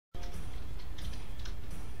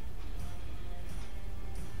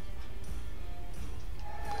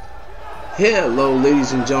Hello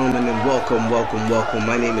ladies and gentlemen, and welcome.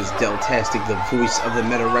 My name is Deltastic, the voice of the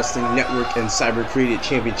Meta Wrestling Network and Cyber Created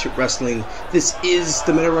Championship Wrestling. This is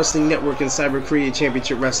the Meta Wrestling Network and Cyber Created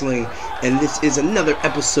Championship Wrestling, and this is another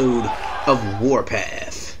episode of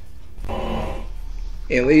Warparth.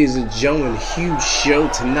 And ladies and gentlemen, huge show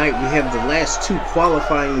tonight. We have the last two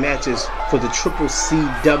qualifying matches for the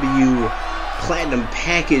CCCW Platinum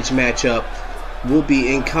Package matchup will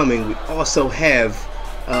be incoming. We also have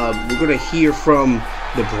we're going to hear from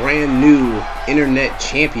the brand new internet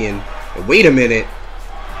champion. Wait a minute,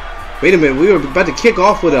 we were about to kick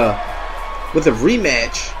off with a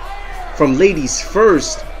rematch from Ladies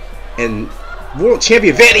First, and World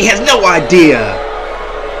Champion Vanity has no idea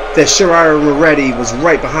that Shariah Moretti was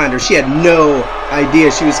right behind her. She had no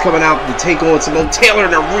idea she was coming out to take on Simone Taylor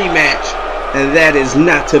in a rematch, and that is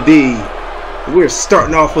not to be. We're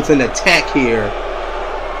starting off with an attack here.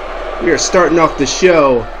 We are starting off the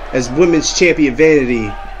show as Women's Champion Vanity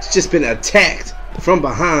has just been attacked from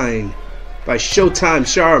behind by Showtime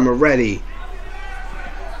Shariah Moretti,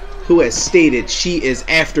 who has stated she is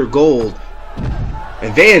after gold.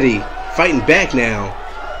 And Vanity fighting back now.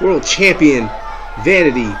 World Champion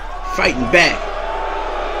Vanity fighting back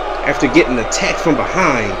after getting attacked from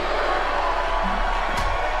behind.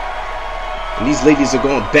 And these ladies are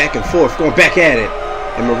going back and forth, going back at it.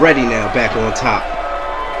 And Moretti now back on top.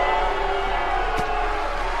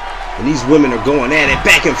 And these women are going at it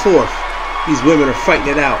back and forth. These women are fighting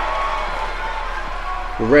it out.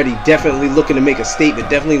 Moretti definitely looking to make a statement,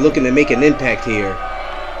 definitely looking to make an impact here.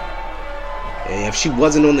 And if she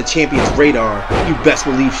wasn't on the champion's radar, you best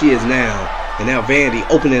believe she is now. And now Vanity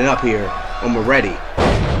opening up here on Moretti.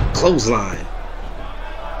 Clothesline.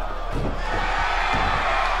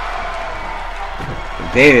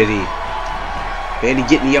 And Vanity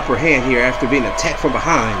getting the upper hand here after being attacked from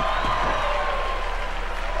behind.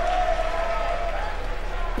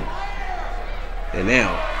 And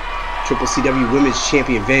now, CCCW Women's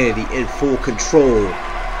Champion Vanity in full control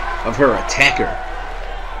of her attacker.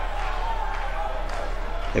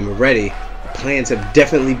 And Moretti, plans have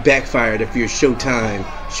definitely backfired if you're Showtime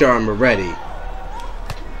Shariah Moretti.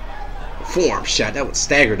 Forearm shot, that would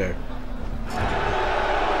staggered her.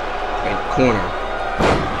 Right in the corner.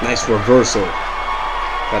 Nice reversal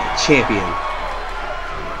by the champion.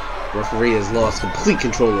 Referee has lost complete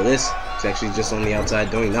control of this. It's actually just on the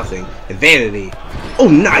outside doing nothing. And Vanity, oh,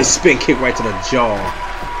 nice spin kick right to the jaw.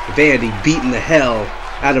 Vanity beating the hell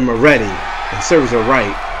out of Moretti and serves her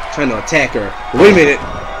right, trying to attack her. Wait a minute.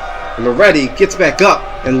 And Moretti gets back up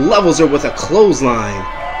and levels her with a clothesline.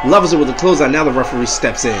 Now the referee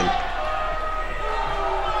steps in.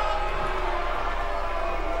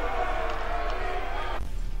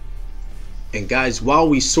 And guys, while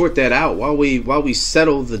we sort that out, while we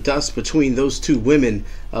settle the dust between those two women,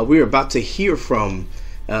 we're about to hear from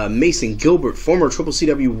Mason Gilbert, former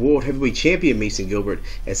CCCW World Heavyweight Champion Mason Gilbert,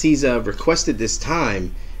 as he's requested this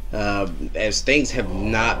time, as things have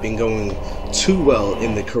not been going too well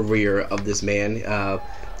in the career of this man.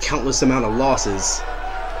 Countless amount of losses,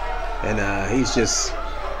 and he's just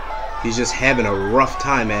having a rough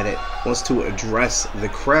time at it. Wants to address the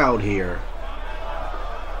crowd here.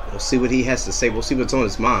 We'll see what he has to say. We'll see what's on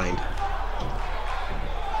his mind.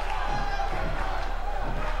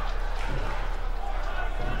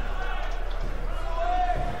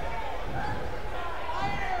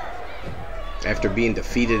 After being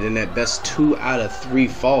defeated in that best 2 out of 3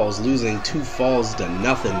 falls, losing 2 falls to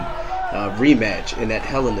nothing rematch in that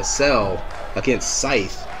Hell in a Cell against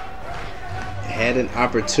Scythe, had an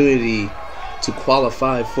opportunity to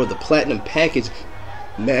qualify for the Platinum Package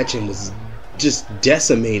match and was just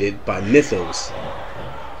decimated by Mythos.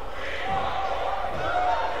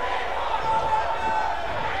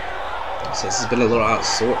 So this has been a little out of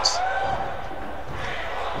sorts.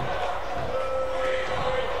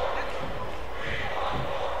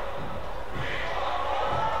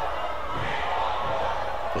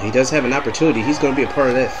 But he does have an opportunity. He's going to be a part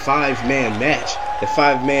of that 5-man match, the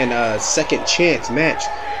 5-man second chance match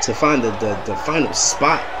to find the final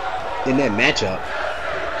spot in that matchup.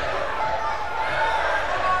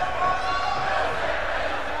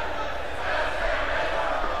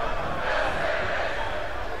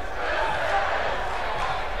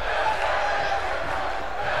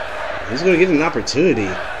 He's going to get an opportunity.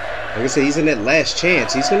 Like I said, he's in that last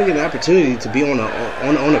chance. He's going to get an opportunity to be on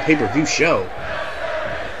a pay-per-view show.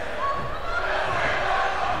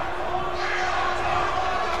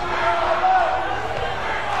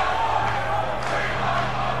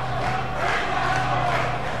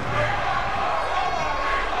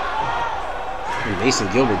 And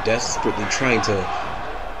Mason Gilbert desperately trying to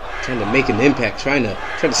trying to make an impact, trying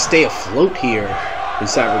to stay afloat here in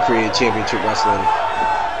Cyber Created Championship Wrestling.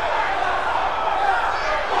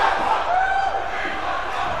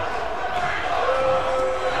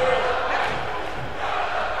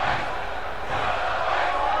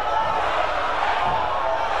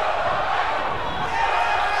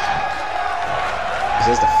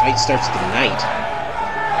 As the fight starts tonight,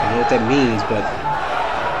 I don't know what that means, but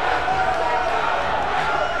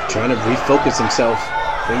trying to refocus himself,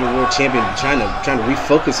 former world champion, trying to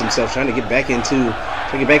refocus himself, trying to get back into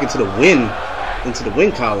the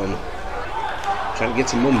win column, trying to get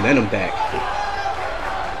some momentum back.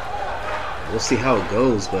 We'll see how it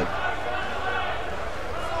goes, but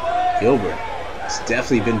Gilbert has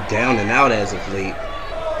definitely been down and out as of late,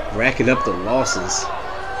 racking up the losses,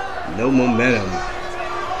 no momentum.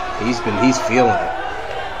 He's feeling it.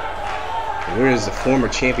 Where does the former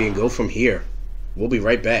champion go from here? We'll be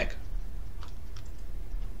right back.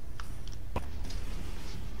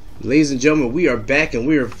 Ladies and gentlemen, we are back and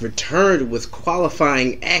we have returned with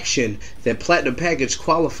qualifying action. That Platinum Package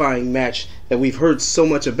qualifying match that we've heard so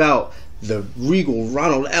much about. The Regal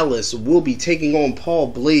Ronald Ellis will be taking on Paul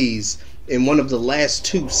Blaze in one of the last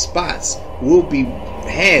two spots will be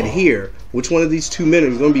had here. Which one of these two men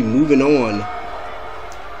is going to be moving on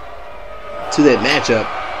to that matchup,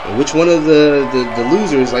 and which one of the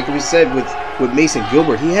losers, like we said with Mason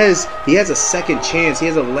Gilbert, he has a second chance. He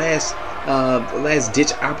has a last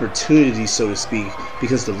ditch opportunity, so to speak,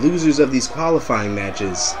 because the losers of these qualifying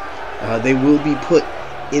matches, they will be put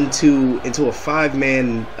into a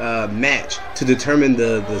 5-man match to determine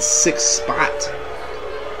the sixth spot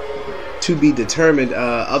to be determined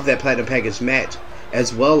of that Platinum Package match,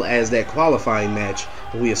 as well as that qualifying match.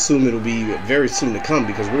 We assume it'll be very soon to come,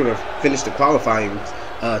 because we're going to finish the qualifying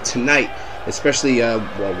tonight, especially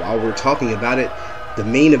while we're talking about it. The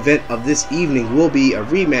main event of this evening will be a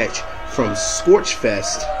rematch from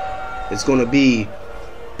Scorchfest. It's going to be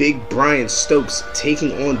Big Brian Stokes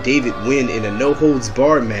taking on David Wynn in a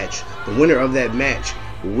no-holds-barred match. The winner of that match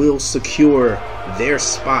will secure their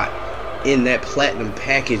spot in that Platinum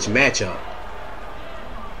Package matchup.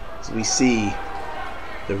 As we see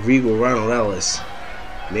the Regal Ronald Ellis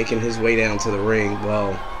making his way down to the ring,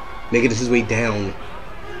 well, making his way down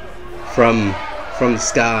from the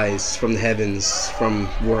skies, from the heavens, from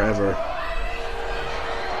wherever.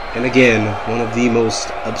 And again, one of the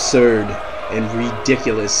most absurd and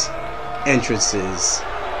ridiculous entrances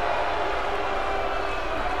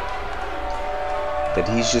that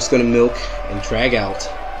he's just going to milk and drag out.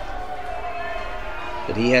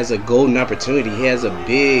 But he has a golden opportunity. He has a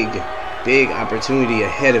big opportunity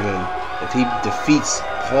ahead of him. If he defeats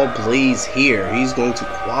Paul Blaze here, he's going to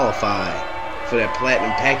qualify for that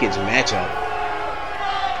Platinum Package matchup.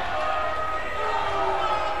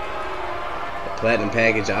 The Platinum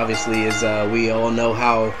Package obviously is, we all know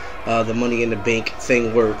how the Money in the Bank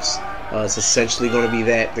thing works. It's essentially going to be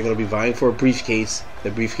that. They're going to be vying for a briefcase.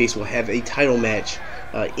 The briefcase will have a title match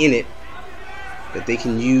in it that they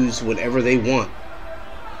can use whenever they want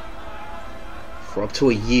for up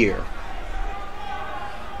to a year.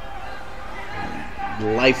 A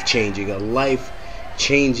life-changing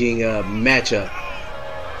matchup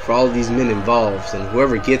for all of these men involved, and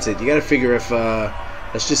whoever gets it, you got to figure if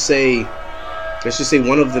let's just say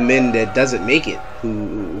one of the men that doesn't make it,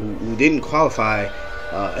 who didn't qualify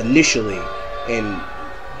initially, and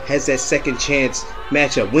has that second chance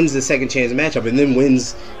matchup, wins the second chance matchup, and then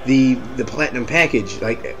wins the Platinum Package,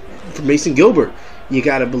 like for Mason Gilbert, you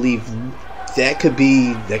got to believe that could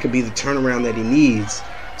be the turnaround that he needs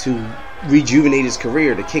to rejuvenate his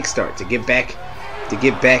career, to kickstart, to get back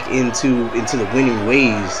into the winning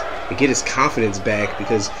ways, to get his confidence back,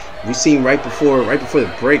 because we've seen right before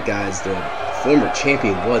the break, guys, the former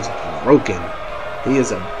champion was broken. He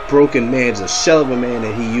is a broken man, he's a shell of a man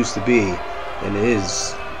that he used to be, and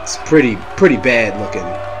it's pretty bad looking,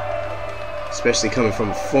 especially coming from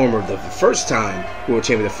the first time world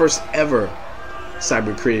champion, the first ever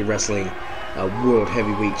Cyber Created Wrestling world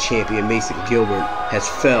heavyweight champion. Mason Gilbert has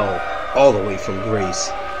fell all the way from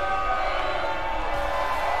grace.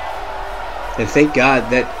 And thank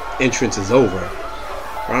God that entrance is over.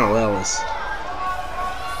 Ronald Ellis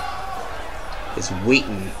is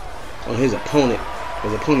waiting on his opponent.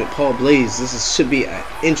 Paul Blaze. Should be an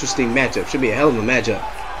interesting matchup. Should be a hell of a matchup.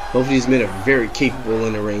 Both of these men are very capable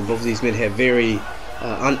in the ring. Both of these men have very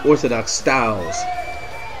unorthodox styles.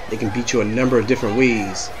 They can beat you a number of different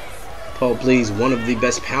ways. Paul Blaze, one of the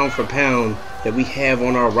best pound for pound that we have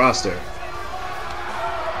on our roster.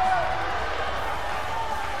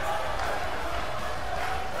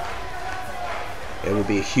 It will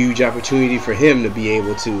be a huge opportunity for him to be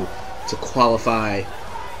able to qualify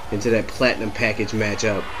into that platinum package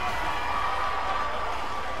matchup.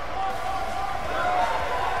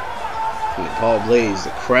 And Paul Blaze, the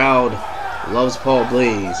crowd loves Paul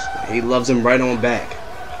Blaze. He loves him right on back.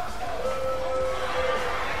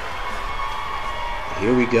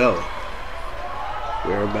 Here we go.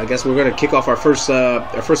 I guess we're gonna kick off our first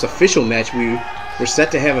official match. We're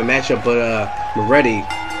set to have a matchup, but Moretti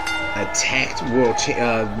attacked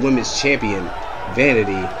women's champion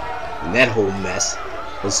Vanity, and that whole mess.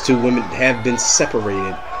 Those two women have been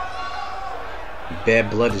separated. Bad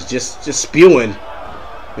blood is just spewing.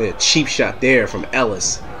 A cheap shot there from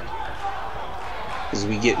Ellis as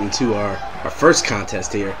we get into our first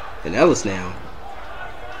contest here. And Ellis now.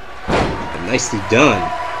 Nicely done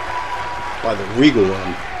by the Regal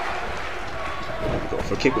one. Go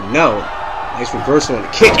for a kick with no. Nice reversal on the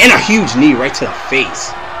kick and a huge knee right to the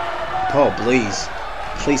face. Paul Blaze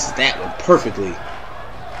places that one perfectly.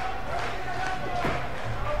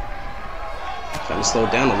 Trying to slow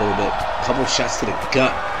it down a little bit. Couple shots to the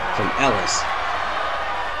gut from Ellis.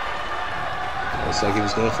 Looks like he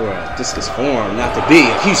was going for a discus forearm, not to be.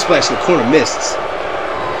 A huge splash in the corner, missed.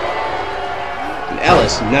 And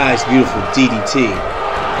Ellis, nice, beautiful DDT.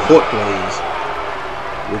 Court Blaze.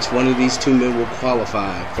 Which one of these two men will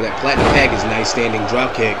qualify for that platinum package? Nice standing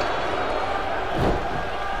drop kick.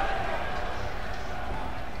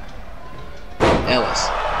 Ellis.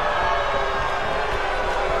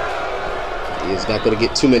 He is not going to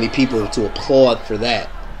get too many people to applaud for that.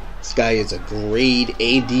 This guy is a grade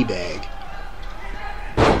A D-bag.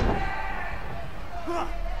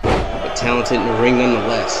 But talented in the ring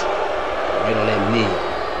nonetheless. Right on that knee.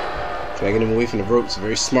 Dragging him away from the ropes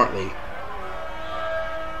very smartly.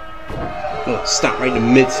 Oh, stop right in the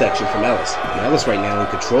midsection from Ellis. And Ellis right now in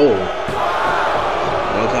control. 1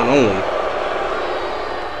 count only.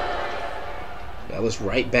 Ellis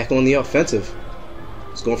right back on the offensive.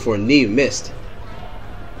 He's going for a knee, missed.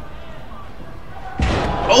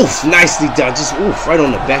 Oof, nicely done. Just oof, right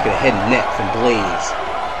on the back of the head and neck from Blaze.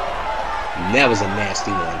 And that was a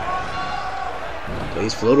nasty one.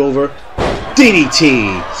 Blaze float over.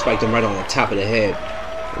 DDT! Spiked him right on the top of the head.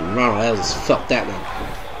 And Ronald Ellis felt that one.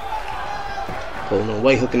 Pulling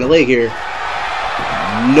away, hooking the leg here.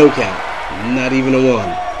 No count. Not even a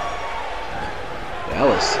 1.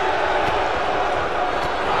 Ellis.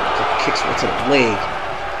 Kicks right to the leg.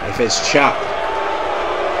 Knife edge chop.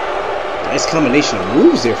 Nice combination of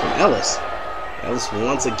moves there from Ellis. Ellis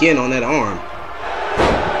once again on that arm.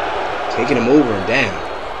 Taking him over and down.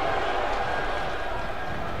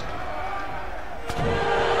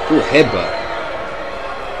 Ooh, headbutt.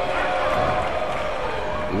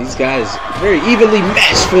 And these guys very evenly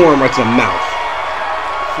matched form right to the mouth.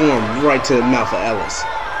 Form right to the mouth of Ellis.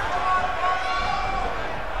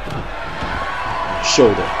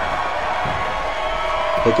 Shoulder.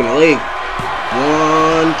 Hooking the leg.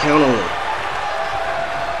 1 count only.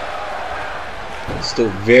 Still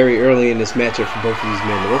very early in this matchup for both of these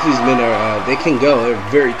men. Both of these men are, they can go. They're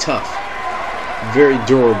very tough. Very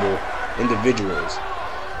durable individuals.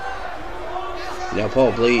 Now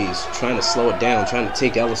Paul Blaze trying to slow it down, trying to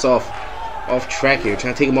take Ellis off track here,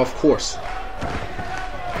 trying to take him off course.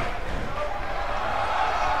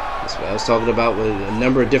 That's what I was talking about with a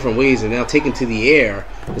number of different ways, and now taken to the air.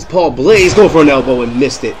 As Paul Blaze going for an elbow and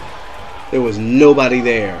missed it. There was nobody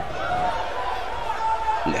there.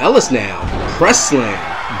 And Ellis now, press slam,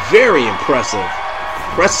 very impressive.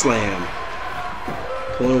 Press slam,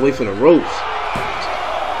 pulling away from the ropes.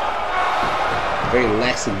 Very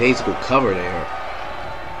lackadaisical cover there.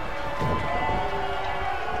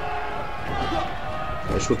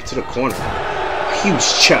 First whip to the corner. Huge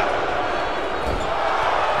chop.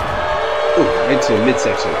 Ooh, right into the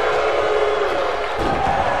midsection.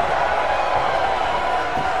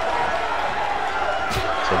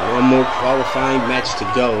 So one more qualifying match to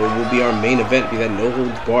go. It will be our main event, be that no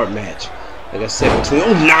holds barred match. Like I said,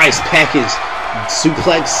 between nice package,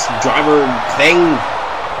 suplex, driver thing.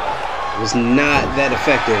 Was not that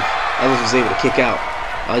effective. Ellis was able to kick out.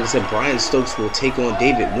 Like I said, Brian Stokes will take on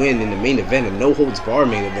David Wynn in the main event, a no holds bar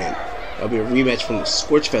main event. That'll be a rematch from the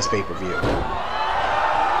Scorchfest pay-per-view.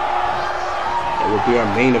 That will be our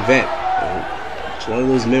main event. Each one of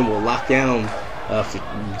those men will lock down,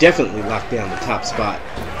 definitely lock down the top spot,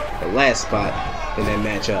 the last spot in that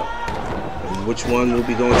matchup. And which one will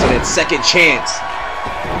be going to that second chance?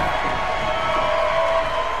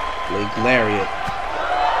 Leg lariat.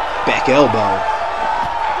 Back elbow.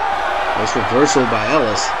 Nice reversal by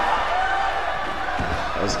Ellis.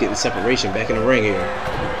 Ellis getting separation back in the ring here.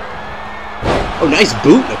 Oh, nice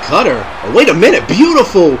boot and a cutter. Oh, wait a minute.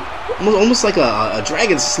 Beautiful. Almost like a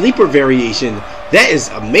dragon sleeper variation. That is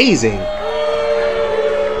amazing.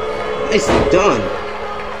 Nicely done.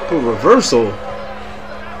 Good reversal.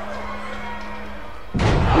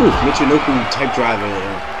 Ooh, Michinoku type driving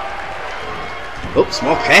there. Oh,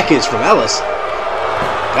 small package from Ellis.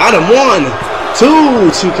 Got him.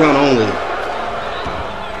 1, 2 count only.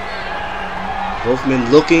 Both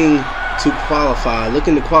men looking to qualify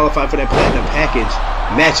for that platinum package.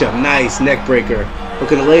 Matchup, nice neck breaker.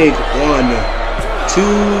 Hooking the leg.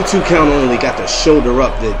 1, 2 count only. Got the shoulder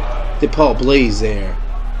up. Did Paul Blaze there.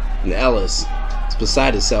 And Ellis is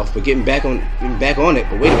beside himself, but getting back on it.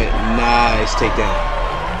 But wait a minute, nice takedown.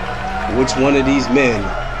 Which one of these men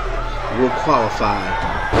will qualify?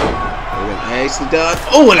 Nicely done.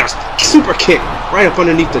 Oh, and a super kick right up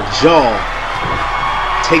underneath the jaw.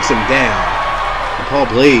 Takes him down. And Paul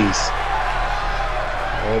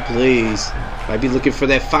Blaze might be looking for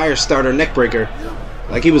that fire starter neck breaker,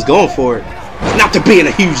 like he was going for it. Not to be in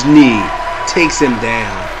a huge knee. Takes him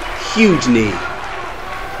down. Huge knee.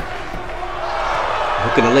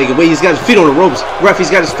 Hooking the leg away. He's got his feet on the ropes. Ref, he's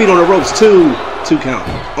got his feet on the ropes. 2 count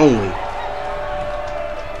only.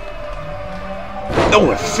 Oh,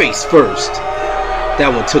 and face first.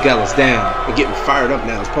 That one took Ellis down. And getting fired up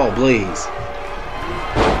now is Paul Blaze.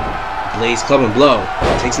 Blaze club and blow.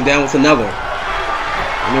 Takes him down with another.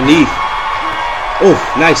 Underneath. Oh,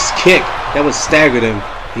 nice kick. That one staggered him.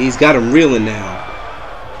 He's got him reeling now.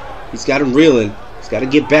 He's got him reeling. He's got to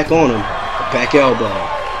get back on him. A back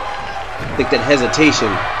elbow. I think that hesitation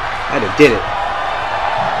might have did it.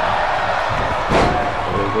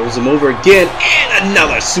 Rolls him over again. And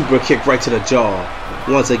another super kick right to the jaw.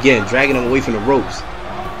 Once again, dragging him away from the ropes.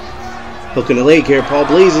 Hooking the leg here. Paul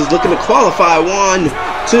Blaze is looking to qualify. 1,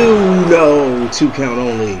 2, no. 2 count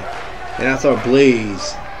only. And I thought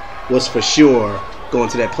Blaze was for sure going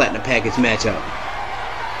to that platinum package matchup.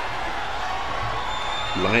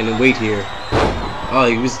 Lying in wait here. Oh,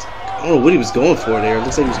 I don't know what he was going for there. It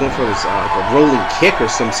looks like he was going for this, like a rolling kick or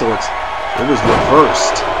some sorts. It was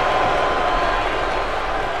reversed.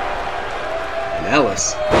 And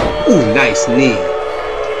Ellis. Ooh, nice knee.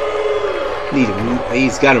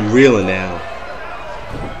 He's got him reeling now.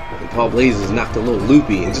 And Paul Blaze has knocked a little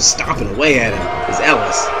loopy and just stomping away at him. Is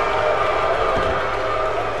Ellis.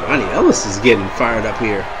 Ronnie Ellis is getting fired up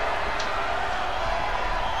here.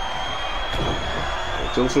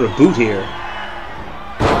 Goes for the boot here.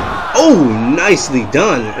 Oh, nicely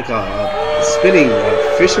done. Like a spinning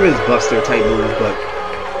fisherman's buster type move, but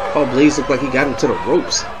Paul Blaze looked like he got him to the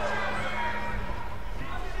ropes.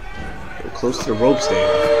 Close to the ropes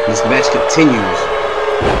there. This match continues.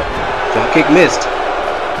 Drop kick missed.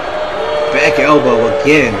 Back elbow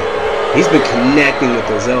again. He's been connecting with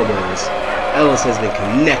those elbows. Ellis has been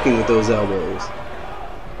connecting with those elbows.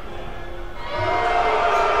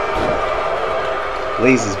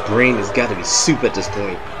 Blaze's brain has got to be soup at this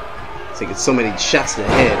point. Taking so many shots to the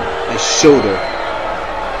head and shoulder.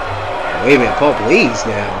 Wait a minute, Paul Blaze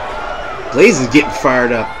now. Blaze is getting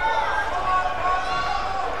fired up.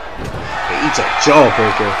 Eats a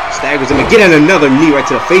jawbreaker. Staggers him and getting another knee right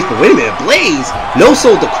to the face. But wait a minute, Blaze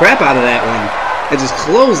no-sold the crap out of that one and just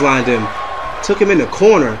clotheslined him. Took him in the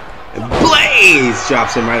corner. And Blaze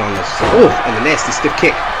drops him right on this. Oh, and a nasty stiff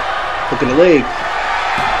kick. Hooking the leg.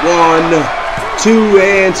 1, 2,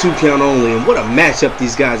 and 2 count only. And what a matchup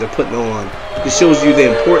these guys are putting on. This shows you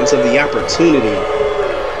the importance of the opportunity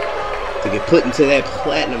to get put into that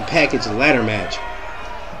platinum package ladder match.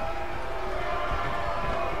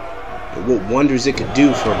 And what wonders it could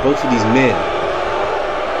do for both of these men.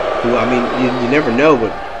 Who, I mean, you never know,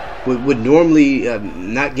 but would normally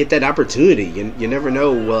not get that opportunity. You never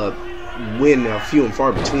know when few and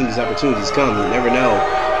far between these opportunities come. You never know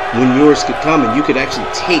when yours could come and you could actually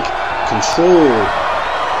take control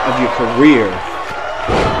of your career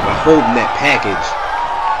by holding that package.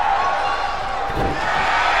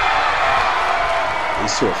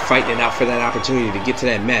 These two are fighting it out for that opportunity to get to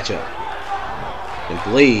that matchup. And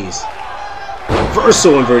Blaze,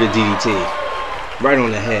 reversal inverted DDT, right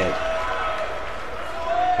on the head.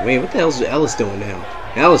 Man, what the hell is Ellis doing now?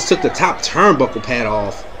 Ellis took the top turnbuckle pad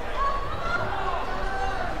off.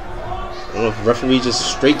 I don't know if the referee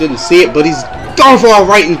just straight didn't see it, but he's gone for all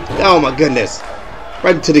right. Oh my goodness.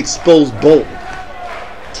 Right into the exposed bolt.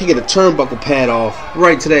 Taking the turnbuckle pad off.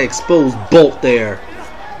 Right to that exposed bolt there.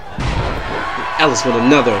 Ellis with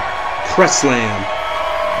another press slam.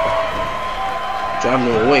 Driving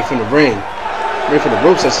him away from the ring. Right for the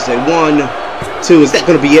ropes, I should say. 1, 2. Is that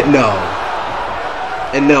going to be it? No.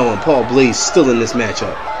 And no, and Paul Blaze still in this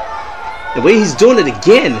matchup. The way he's doing it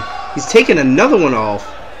again. He's taking another one off.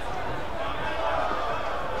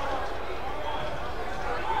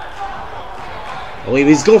 Oh,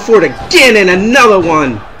 he's going for it again, and another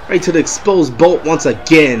one. Right to the exposed bolt once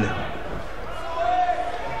again.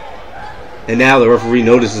 And now the referee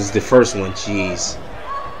notices the first one. Jeez.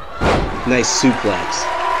 Nice suplex.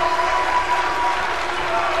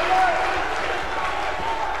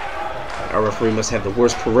 Our referee must have the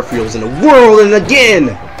worst peripherals in the world, and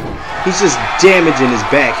again, he's just damaging his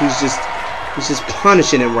back. He's just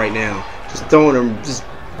punishing him right now. Just throwing him just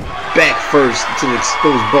back first to the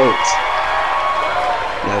exposed bolts.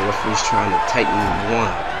 Now the referee's trying to tighten one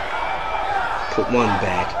up. Put one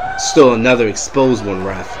back. Still another exposed one,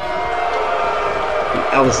 ref. And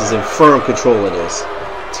Ellis is in firm control of this.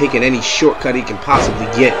 Taking any shortcut he can possibly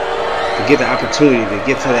get to get the opportunity to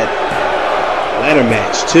get to that ladder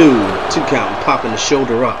match. Two count and popping the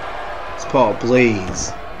shoulder up. It's Paul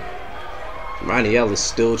Blaze. Ronnie Ellis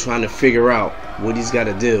still trying to figure out what he's got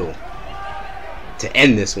to do to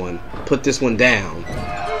end this one. Put this one down.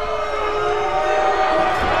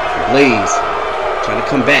 Blaze trying to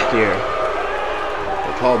come back here.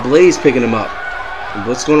 And Paul Blaze picking him up. And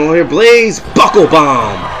what's going on here? Blaze! Buckle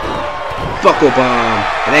bomb! Buckle bomb.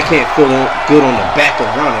 And that can't feel good on the back of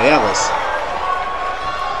Ronnie Ellis.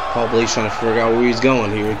 Paul Blaze trying to figure out where he's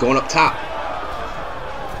going here. Going up top.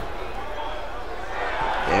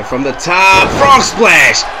 And from the top, frog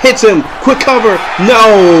splash! Hits him! Quick cover!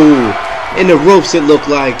 No! In the ropes it looked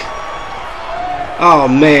like. Oh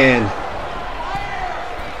man.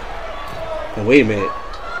 And wait a minute.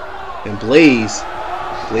 And Blaze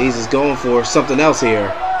is going for something else here.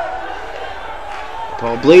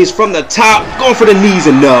 Paul Blaze from the top, going for the knees,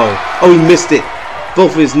 and no. Oh, he missed it.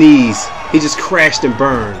 Both of his knees. He just crashed and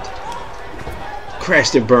burned.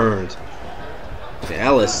 Crashed and burned. And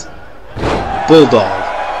Ellis. Bulldog.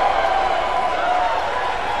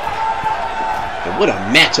 And what a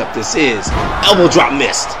matchup this is. Elbow drop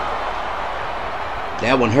missed.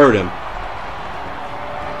 That one hurt him.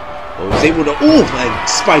 But was able to, and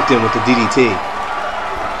spiked him with the DDT.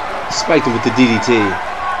 Spiked him with the DDT.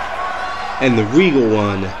 And the Regal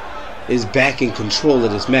one is back in control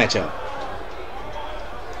of this matchup.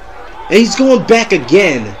 And he's going back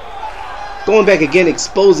again. Going back again,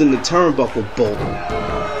 exposing the turnbuckle bolt.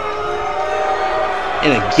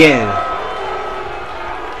 And again.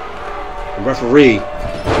 The referee.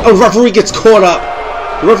 Oh, the referee gets caught up.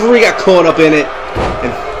 The referee got caught up in it.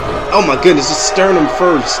 And oh my goodness, just sternum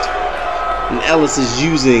first. And Ellis is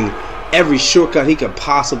using every shortcut he could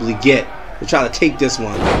possibly get to try to take this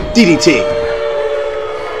one. DDT.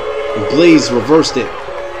 And Blaze reversed it.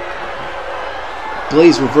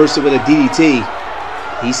 Blaze reversed it with a DDT.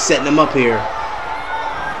 He's setting him up here.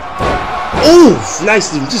 Oof!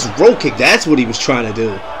 Nice, just roll kick. That's what he was trying to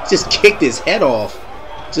do. Just kicked his head off.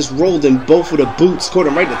 Just rolled him both with the boots. Caught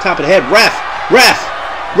him right at the top of the head. Ref!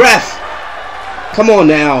 Ref! Ref! Come on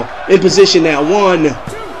now. In position now. 1,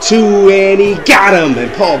 2, and he got him.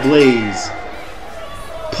 And Paul Blaze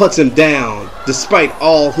puts him down. Despite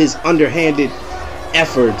all his underhanded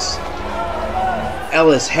efforts,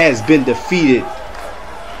 Ellis has been defeated.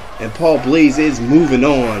 And Paul Blaze is moving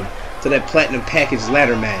on to that Platinum Package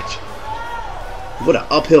ladder match. What an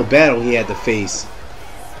uphill battle he had to face.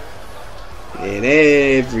 And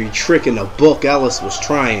every trick in the book Ellis was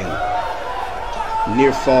trying.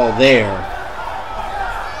 Near fall there.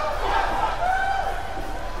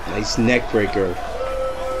 Nice neck breaker.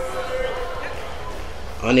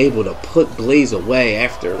 Unable to put Blaze away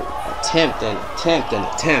after attempt and attempt and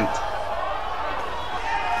attempt.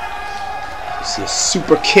 You see a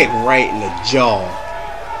super kick right in the jaw.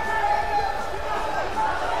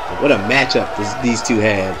 What a matchup these two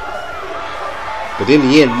had. But in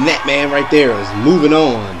the end, that man right there is moving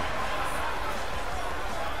on.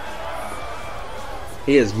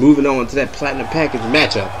 He is moving on to that Platinum Package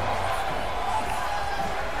matchup.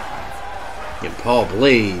 And Paul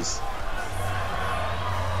Blaze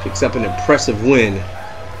picks up an impressive win.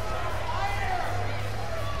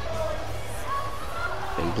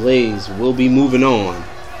 And Blaze will be moving on.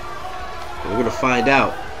 And we're going to find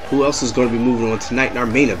out who else is going to be moving on tonight in our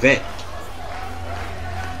main event.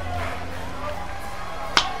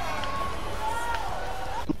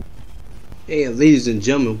 Hey, ladies and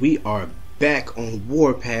gentlemen, we are back on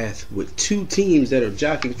Warpath with two teams that are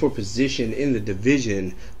jockeying for position in the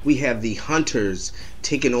division. We have the Hunters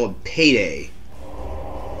taking on Payday.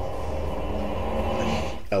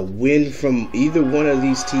 A win from either one of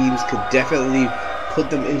these teams could definitely put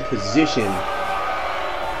them in position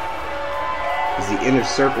as the Inner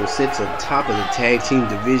Circle sits on top of the tag team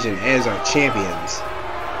division as our champions.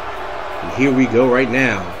 And here we go right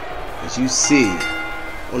now. As you see,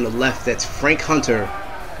 on the left that's Frank Hunter,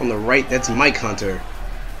 on the right that's Mike Hunter.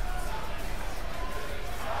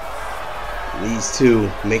 These two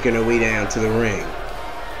making their way down to the ring.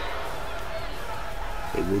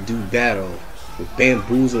 They will do battle with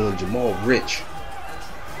Bamboozle and Jamal Rich.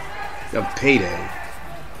 You have Payday.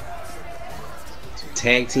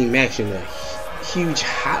 Tag team action, a huge,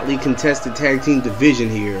 hotly contested tag team division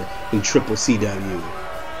here in Triple CW.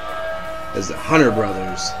 As the Hunter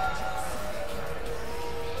brothers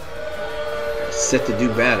are set to do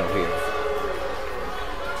battle here.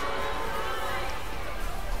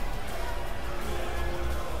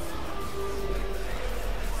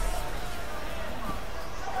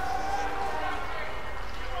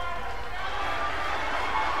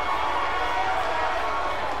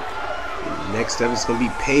 Next up is going to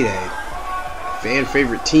be Payday, fan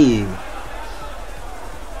favorite team.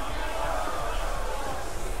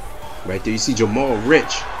 Right there you see Jamal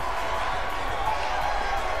Rich,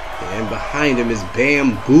 and behind him is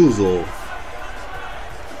Bamboozle.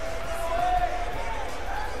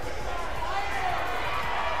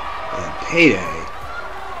 And Payday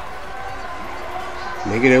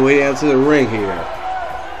making their way down to the ring here.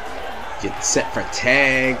 Get set for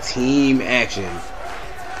tag team action.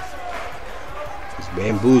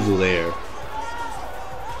 Bamboozle there.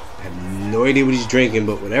 I have no idea what he's drinking,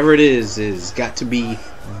 but whatever it is got to be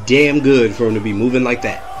damn good for him to be moving like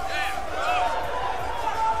that.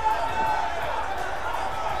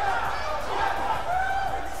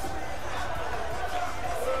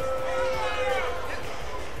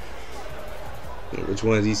 Which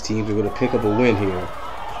one of these teams are going to pick up a win here?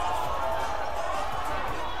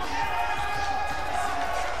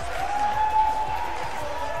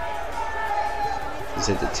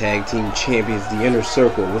 At the tag team champions, the Inner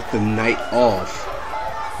Circle, with the night off.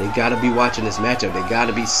 They gotta be watching this matchup. They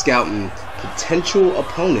gotta be scouting potential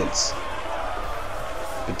opponents,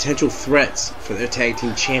 potential threats for their tag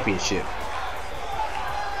team championship.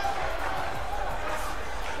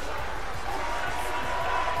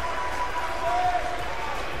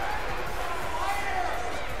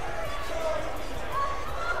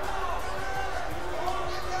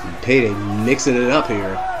 And Payday mixing it up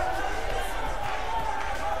here.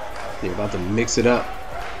 They're about to mix it up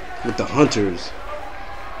with the Hunters.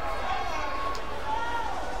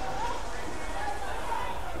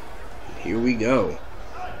 Here we go.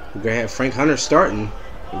 We're going to have Frank Hunter starting.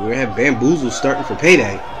 We're going to have Bamboozle starting for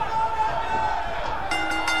Payday.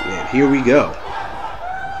 And here we go.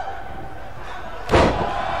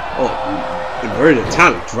 Oh, inverted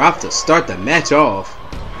atomic drop to start the match off.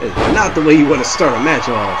 It's not the way you want to start a match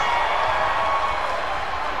off.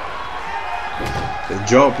 The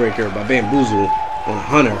jawbreaker by Bamboozle on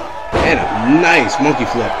Hunter, and a nice monkey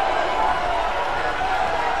flip.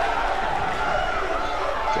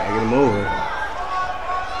 Dragging him over.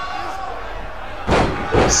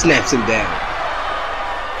 Snaps him down.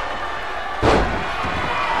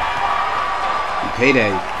 And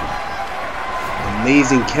Payday.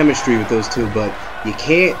 Amazing chemistry with those two, but you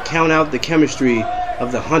can't count out the chemistry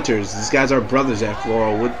of the Hunters. These guys are brothers after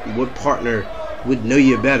all. What partner would know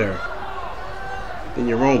you better than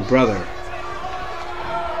your own brother?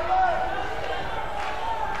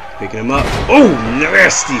 Picking him up. Oh,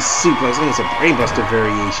 nasty suplex. Almost a brainbuster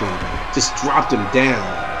variation. Just dropped him down.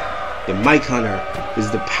 And Mike Hunter is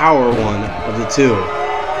the power one of the two.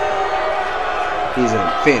 He's in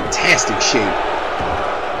fantastic shape.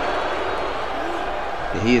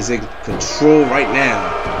 And he is in control right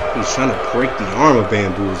now. He's trying to break the arm of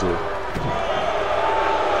Bamboozle.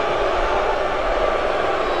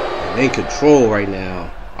 In control right now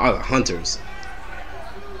are the Hunters.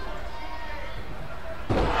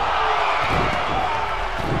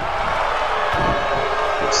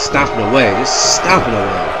 They're stomping away, just stomping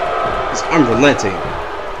away. It's unrelenting.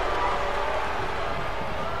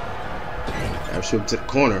 Shoot to the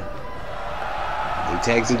corner. He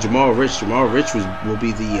tags in Jamal Rich. Jamal Rich will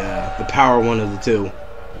be the power one of the two.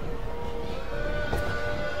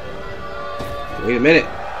 Wait a minute.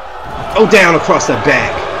 Oh, down across the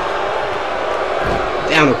back.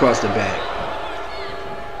 Down across the back.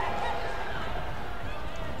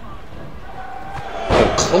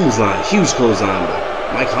 A clothesline, huge clothesline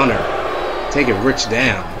by Mike Hunter. Taking Rich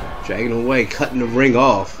down. Dragging him away, cutting the ring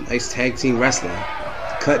off. Nice tag team wrestling.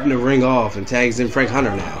 Cutting the ring off and tags in Frank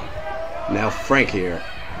Hunter now. Now Frank here.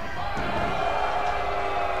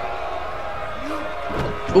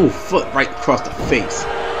 Ooh, foot right across the face.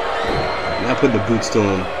 Now putting the boots to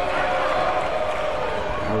him.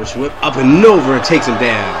 Irish whip up and over and takes him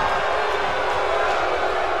down.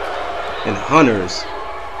 And the Hunters.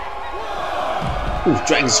 Ooh,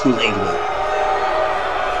 dragon screw leg whip.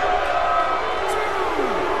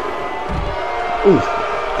 Ooh.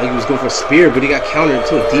 Like he was going for a spear, but he got countered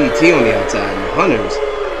into a DDT on the outside. And the Hunters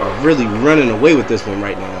are really running away with this one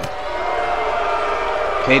right now.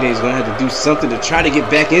 Payday's going to have to do something to try to get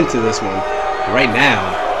back into this one. right now.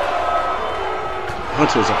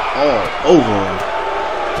 Hunters are all over him.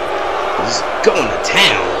 Just going to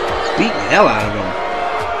town. Just beating the hell out of him.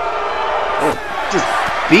 Oh, just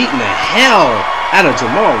beating the hell out of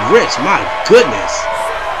Jamal Rich. My goodness.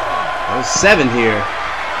 There's 7 here.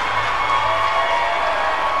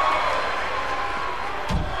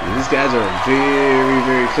 And these guys are very,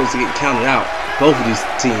 very close to getting counted out. Both of these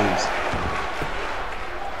teams.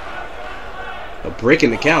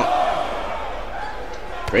 Breaking the count.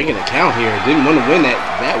 Breaking the count here. Didn't want to win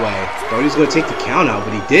that way. Thought he was going to take the count out,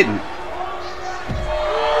 but he didn't.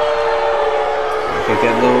 I think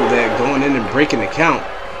that going in and breaking the count.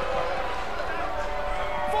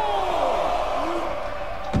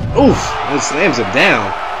 Oof! That slams him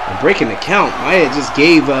down. And breaking the count. Maya just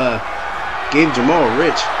gave Jamal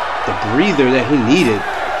Rich the breather that he needed.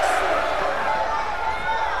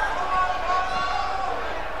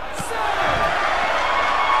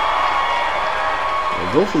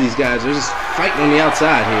 Both of these guys are just fighting on the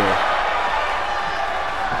outside here.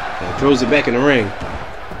 And throws it back in the ring.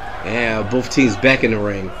 Yeah, both teams back in the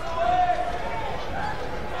ring.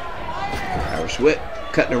 Irish Whip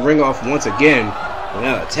cutting the ring off once again.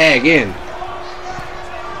 Now a tag in.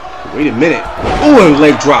 Wait a minute. Ooh, and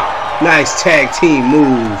leg drop. Nice tag team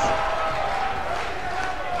move.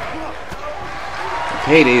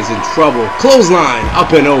 Payday is in trouble. Clothesline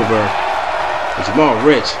up and over. Jamal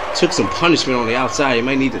Rich took some punishment on the outside. He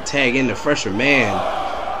might need to tag in the fresher man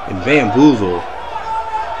and bamboozle.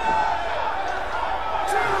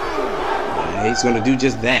 Yeah, he's going to do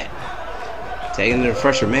just that. Tag in the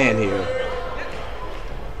fresher man here.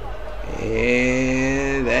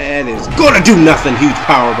 And that is going to do nothing. Huge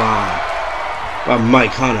powerbomb by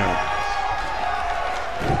Mike Hunter.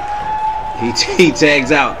 He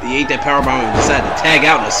tags out. He ate that powerbomb and decided to tag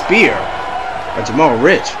out in a spear by Jamal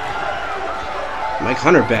Rich. Mike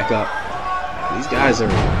Hunter back up. These guys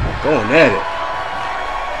are going at it.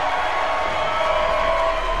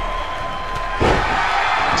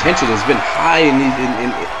 Tension has been high in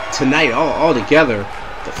tonight all together.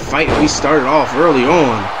 The fight we started off early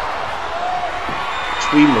on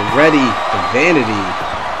between Moretti and Vanity.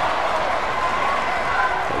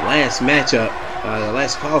 The last matchup, the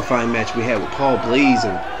last qualifying match we had with Paul Blaze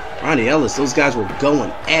and Ronnie Ellis, those guys were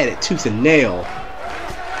going at it tooth and nail.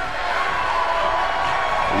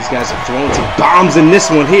 These guys are throwing some bombs in this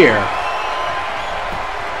one here.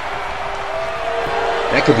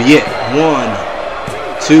 That could be it.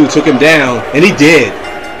 1, 2, took him down, and he did.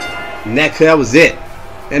 And that was it.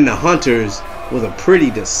 And the Hunters with a pretty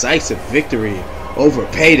decisive victory over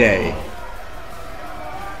Payday.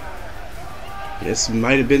 This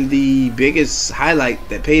might have been the biggest highlight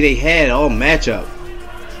that Payday had all matchup.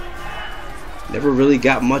 Never really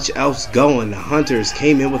got much else going. The Hunters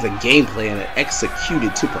came in with a game plan and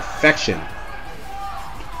executed to perfection.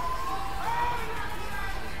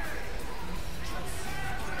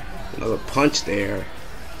 Another punch there.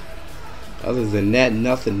 Other than that,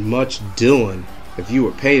 nothing much doing if you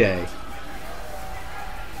were Payday.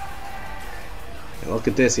 And look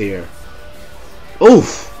at this here.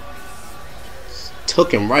 Oof!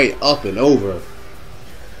 Took him right up and over.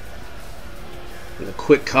 And a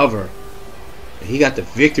quick cover. He got the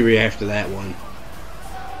victory after that one.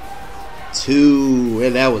 2,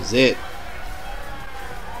 and that was it.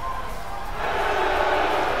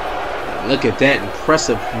 Look at that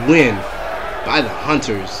impressive win by the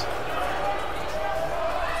Hunters.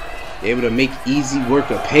 Able to make easy work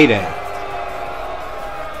of Payday.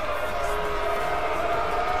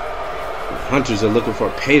 The Hunters are looking for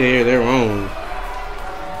a Payday of their own.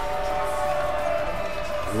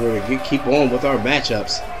 We're going to keep on with our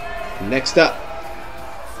matchups. Next up,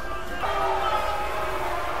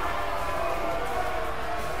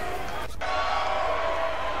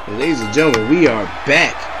 ladies and gentlemen, we are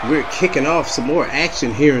back. We're kicking off some more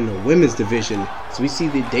action here in the women's division. So we see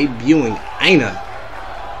the debuting Ina.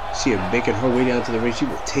 She is making her way down to the ring. She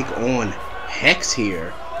will take on Hex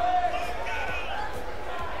here.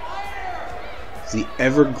 The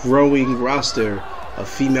ever-growing roster of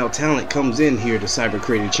female talent comes in here to Cyber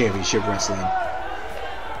Created Championship Wrestling.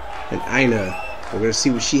 And Ina, we're going to see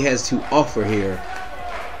what she has to offer here.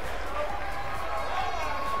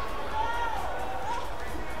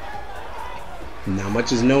 Not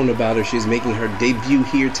much is known about her. She's making her debut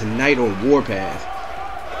here tonight on Warpath.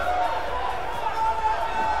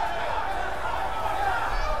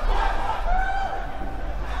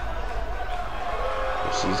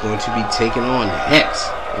 She's going to be taking on Hex,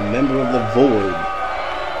 a member of the Void.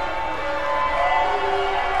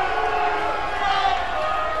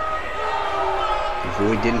 The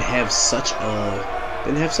Void didn't have such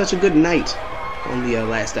a good night on the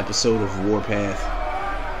last episode of Warpath.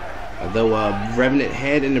 Although Revenant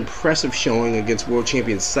had an impressive showing against World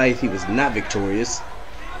Champion Scythe, he was not victorious,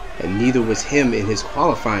 and neither was him in his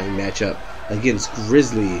qualifying matchup against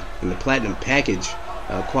Grizzly in the Platinum Package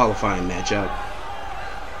qualifying matchup.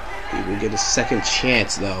 He will get a second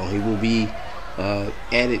chance, though. He will be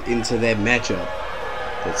added into that matchup,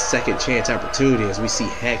 that second chance opportunity, as we see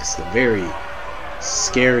Hex, the very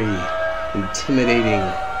scary, intimidating,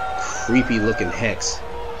 creepy looking Hex.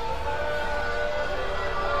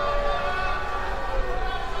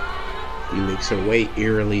 He makes her way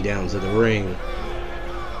eerily down to the ring.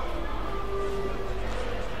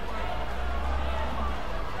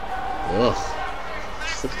 Ugh.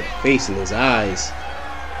 Just look at the face and his eyes.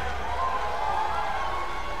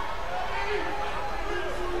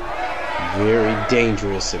 Very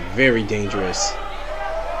dangerous, very dangerous.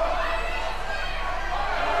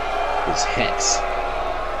 It's Hex.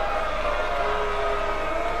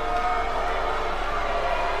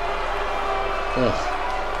 Ugh.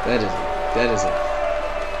 That is a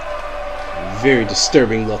very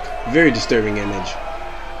disturbing look. Very disturbing image.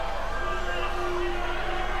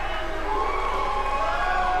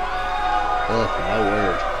 Oh, my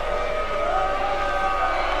word.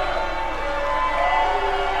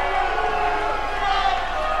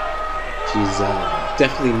 She's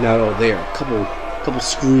definitely not all there. A couple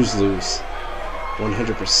screws loose.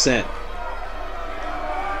 100%.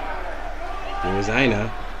 Here's Ina,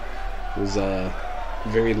 who's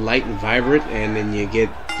very light and vibrant, and then you get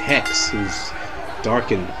Hex, who's dark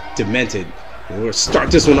and demented. And we're gonna start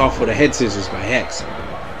this one off with a head scissors by Hex.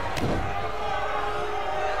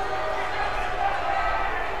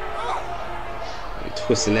 I'm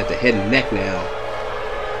twisting at the head and neck now.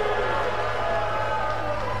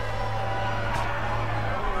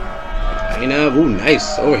 Ina, ooh,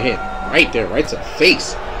 nice overhand, right there, right to the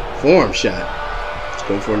face. Forearm shot. Just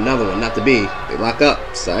going for another one, not to be. They lock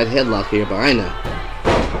up. Side headlock here by Ina.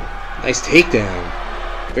 Nice takedown.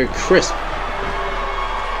 Very crisp.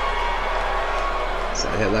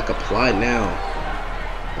 Side headlock applied now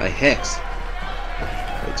by Hex.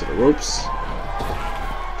 Right to the ropes.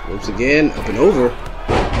 Ropes again. Up and over.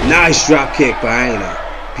 Nice drop kick by Ina.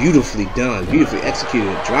 Beautifully done. Beautifully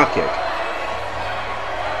executed drop kick.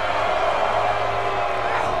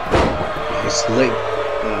 Nice leg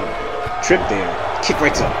trip there. Kick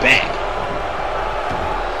right to the back.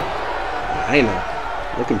 Ina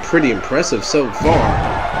looking pretty impressive so far.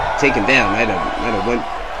 Taken down. Might have went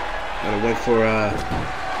for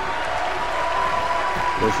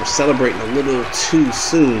celebrating a little too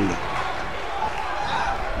soon.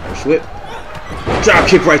 First whip. Drop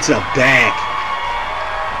kick right to the back.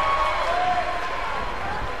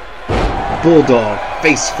 Bulldog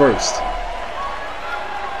face first.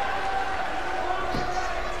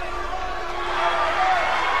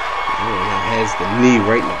 Oh, that has the knee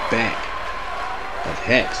right in the back of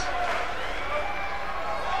Hex.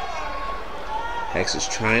 Hex is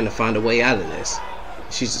trying to find a way out of this.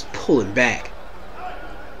 She's just pulling back.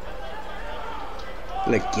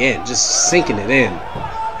 And again, just sinking it in.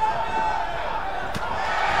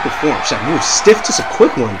 Good form shot. Ooh, stiff, just a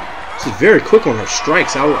quick one. She's very quick on her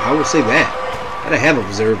strikes. I will say that. That I have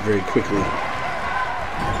observed very quickly.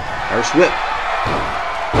 First whip.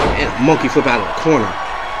 And a monkey flip out of the corner.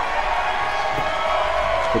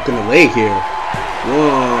 Hooking the leg here.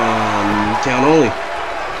 One count only.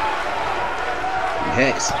 And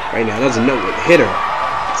Hex right now doesn't know what hit her.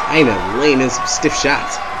 It's Ina laying in some stiff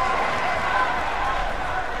shots.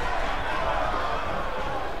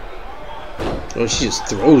 Oh, she just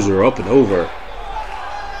throws her up and over.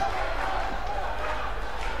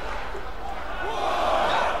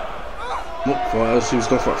 Well, she was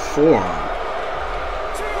going for a forearm.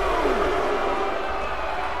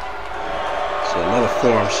 So another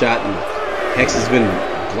forearm shot, and Hex has been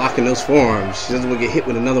blocking those forearms. She doesn't want to get hit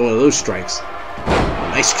with another one of those strikes.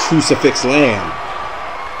 Nice crucifix slam.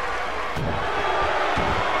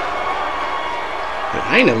 And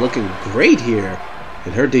Ina looking great here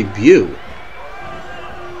in her debut.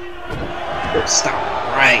 Stop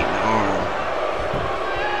right in the arm.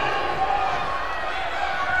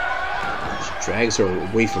 She drags her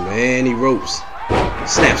away from any ropes.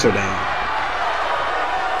 Snaps her down.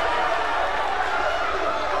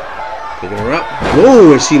 Picking her up.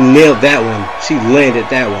 Whoa, and she nailed that one. She landed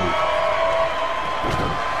that one.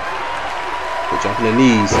 They're dropping the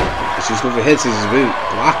knees. She was going for head scissors, but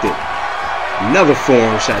blocked it. Another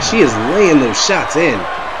forearm shot. She is laying those shots in.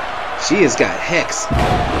 She has got Hex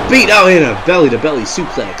beat out in a belly-to-belly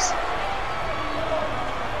suplex.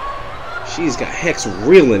 She's got Hex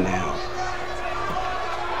reeling now.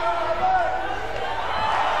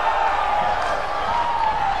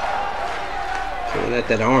 Coming at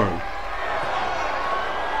that arm.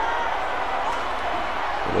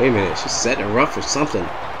 Wait a minute, she's setting her up for something.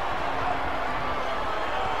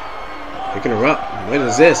 Picking her up. What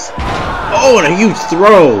is this? Oh, and a huge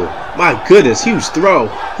throw. My goodness, huge throw.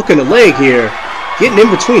 Hooking the leg here. Getting in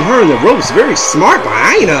between her and the ropes. Very smart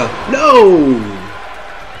by Ina. No.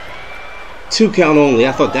 2 count only.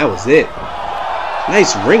 I thought that was it.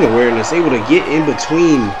 Nice ring awareness. Able to get in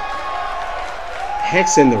between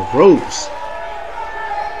Hex and the ropes.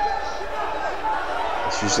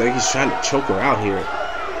 She's like he's trying to choke her out here.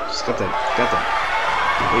 Just got the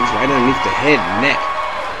legs right underneath the head and neck.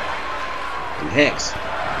 And Hex.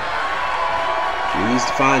 She needs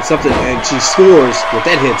to find something, and she scores with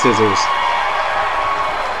that head scissors.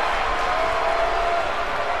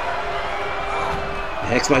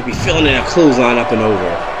 Hex might be feeling in a clothesline up and over.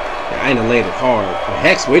 And Ina landed hard. But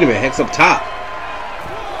Hex, wait a minute, Hex up top.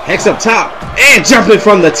 Hex up top. And jumping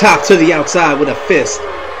from the top to the outside with a fist.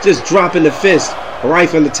 Just dropping the fist right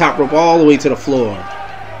from the top rope all the way to the floor.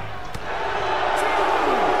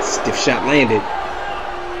 Stiff shot landed.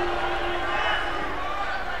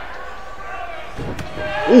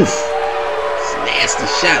 Oof. It's a nasty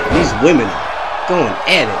shot. These women going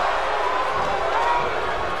at it.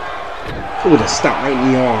 With a stop right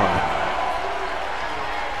in the arm.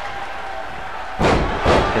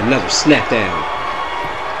 And another snap down.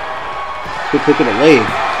 Quick hook of the leg.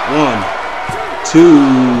 1,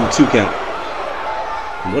 2 count.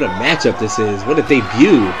 And what a matchup this is. What a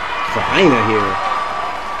debut for Ina here.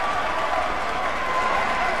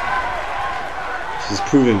 She's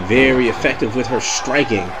proven very effective with her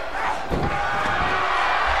striking.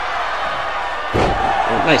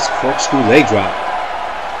 Oh, nice corkscrew leg drop.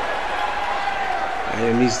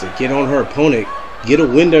 Ina needs to get on her opponent. Get a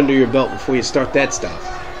wind under your belt before you start that stuff.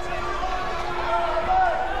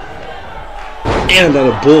 And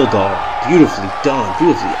another bulldog. Beautifully done.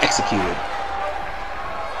 Beautifully executed.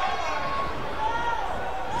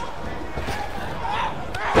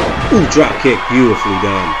 Ooh, drop kick. Beautifully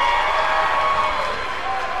done.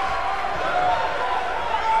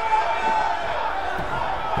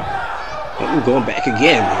 Ooh, going back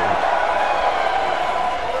again.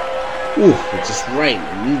 Ooh, just right.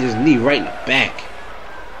 His knee right in the back.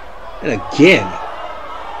 And again.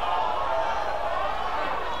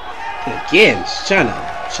 And again. She's trying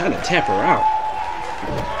to tap her out.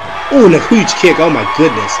 Ooh, and a huge kick. Oh my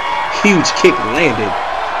goodness. Huge kick landed.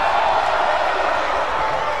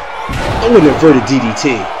 Oh, an inverted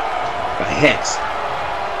DDT by Hex.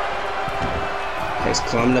 Hex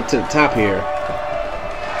climbing up to the top here.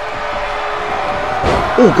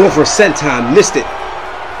 Ooh, going for a senton. Missed it.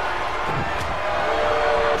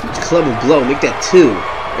 Clever blow. Make that 2.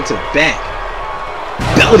 Into the back.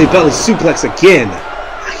 Belly to belly suplex again.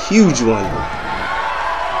 A huge one.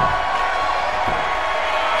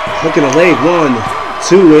 Hooking a leg. 1,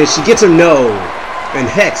 2, and she gets her no. And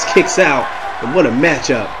Hex kicks out. And what a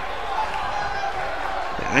matchup.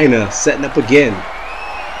 Ina setting up again.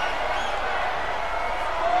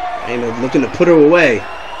 Ina looking to put her away.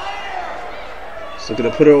 She's looking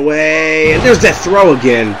to put her away. And there's that throw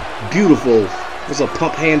again. Beautiful. There's a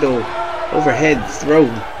pump handle overhead throw.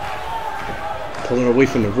 Pulling her away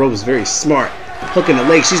from the ropes. Very smart. Hooking the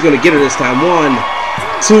leg. She's going to get her this time. 1,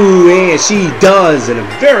 2, and she does. And a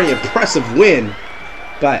very impressive win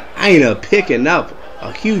by Ina, picking up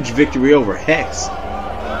a huge victory over Hex.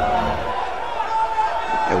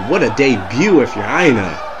 And what a debut if you're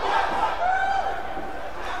Ina.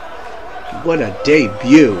 What a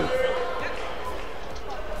debut.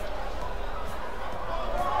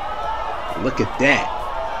 Look at that.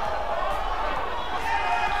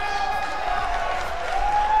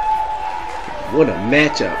 What a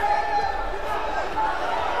matchup.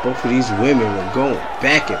 Both of these women were going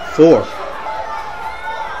back and forth.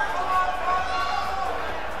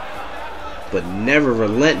 But never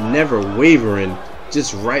relent, never wavering.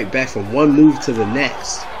 Just right back from one move to the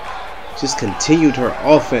next. Just continued her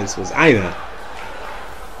offense was Ina.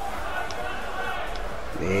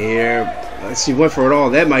 There. She went for it all.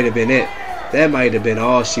 That might have been it. That might have been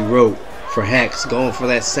all she wrote for Hex. Going for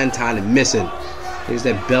that senton and missing. There's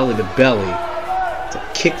that belly to belly. It's a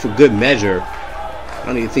kick for good measure. I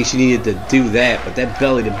don't even think she needed to do that. But that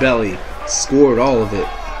belly to belly scored all of it.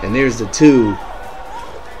 And there's the 2.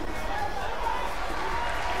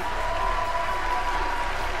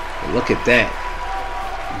 Look at that.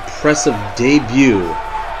 Impressive debut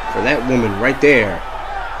for that woman right there.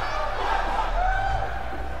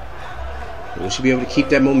 We should be able to keep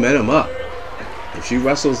that momentum up. If she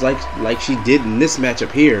wrestles like she did in this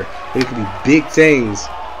matchup here, there could be big things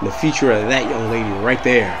in the future of that young lady right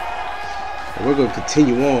there. And we're going to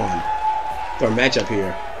continue on or matchup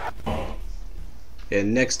here.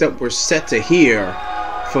 And next up, we're set to hear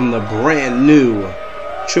from the brand new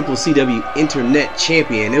CCCW Internet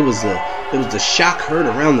Champion. It was the shock heard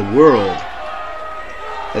around the world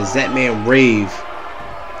as that man Rave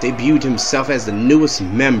debuted himself as the newest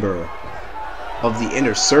member of the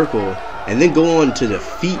Inner Circle, and then go on to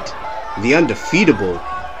defeat the undefeatable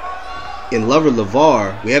in Lover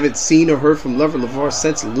LeVar. We haven't seen or heard from Lover LeVar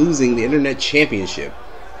since losing the Internet Championship.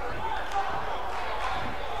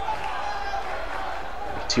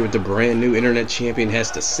 Let's hear what the brand new Internet Champion has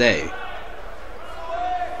to say.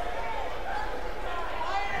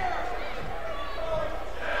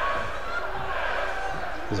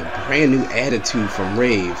 There's a brand new attitude from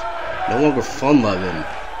Rave. No longer fun-loving.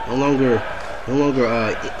 No longer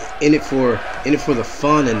in it for the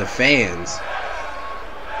fun and the fans.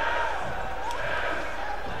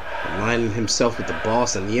 Aligning himself with the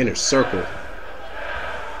boss and the Inner Circle.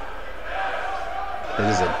 It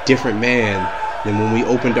is a different man than when we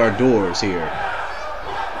opened our doors here.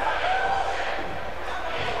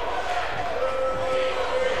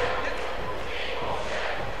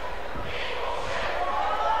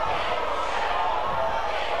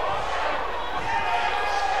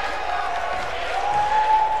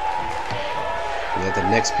 At the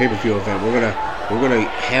next pay-per-view event, we're gonna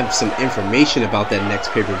have some information about that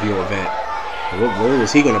next pay-per-view event. What role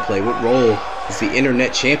is he gonna play? What role is the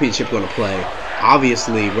Internet Championship gonna play?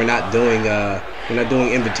 Obviously, we're not doing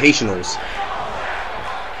invitationals.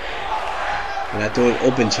 We're not doing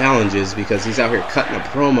open challenges because he's out here cutting a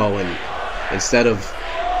promo and instead of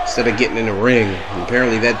getting in the ring. And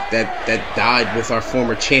apparently that died with our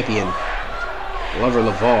former champion, Lover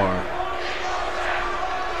LeVar.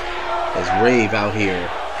 As Rave out here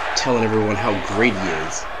telling everyone how great he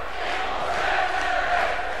is.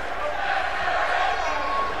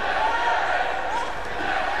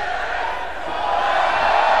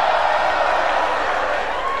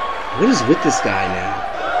 What is with this guy now?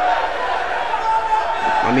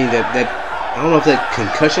 I mean, I don't know if that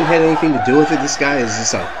concussion had anything to do with it. This guy is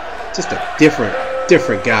just a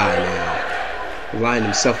different guy now. Aligning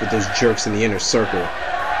himself with those jerks in the Inner Circle.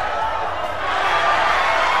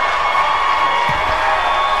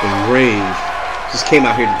 And Rave just came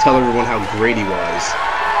out here to tell everyone how great he was.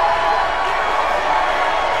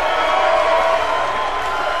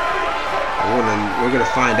 We're gonna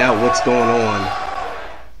find out what's going on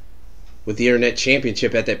with the Internet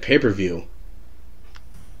Championship at that pay-per-view.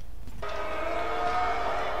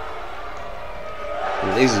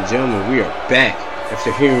 Ladies and gentlemen, we are back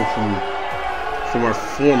after hearing from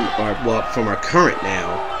our current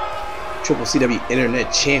now CCCW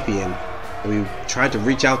Internet Champion. We tried to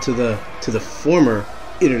reach out to the former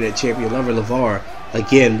Internet Champion, Lover LeVar.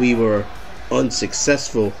 Again, we were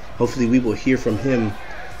unsuccessful. Hopefully we will hear from him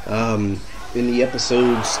in the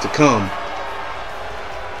episodes to come.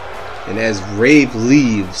 And as Rave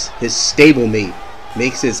leaves, his stablemate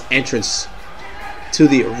makes his entrance to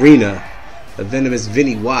the arena. The venomous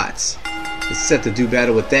Vinny Watts is set to do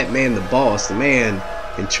battle with that man, the boss, the man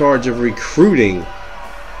in charge of recruiting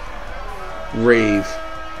Rave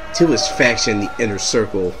to his faction, the Inner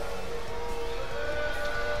Circle.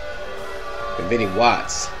 And Vinny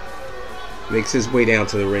Watts makes his way down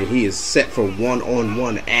to the ring. He is set for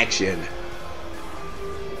one-on-one action.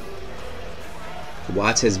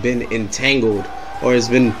 Watts has been entangled, or has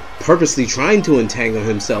been purposely trying to entangle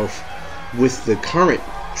himself with the current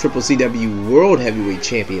CCCW World Heavyweight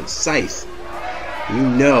Champion, Scythe. You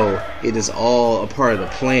know it is all a part of the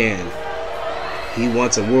plan. He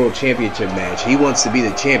wants a world championship match. He wants to be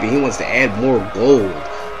the champion. He wants to add more gold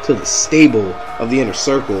to the stable of the Inner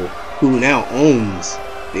Circle, who now owns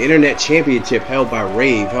the Internet Championship held by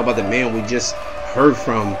Rave, held by the man we just heard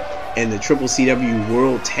from, and the CCCW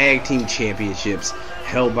World Tag Team Championships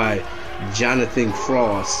held by Joshua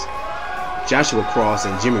Cross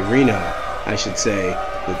and Jimmy Reno, I should say,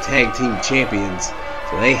 the tag team champions.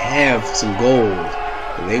 So they have some gold,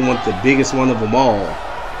 and they want the biggest one of them all,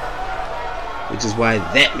 which is why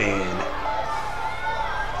that man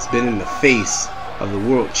has been in the face of the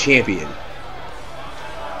world champion.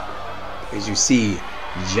 As you see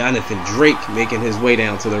Jonathan Drake making his way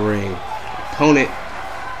down to the ring. Opponent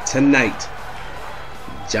tonight,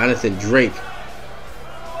 Jonathan Drake,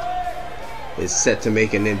 is set to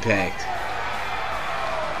make an impact.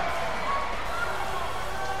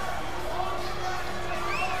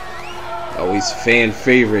 Always fan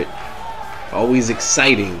favorite, always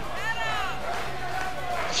exciting.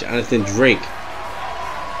 Jonathan Drake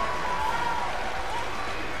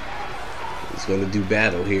is going to do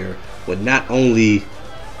battle here with not only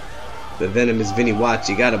the venomous Vinny Watts.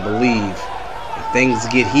 You gotta believe If things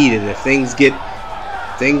get heated, if things get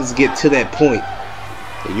to that point,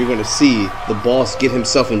 and you're gonna see the boss get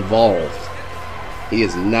himself involved. He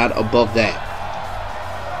is not above that.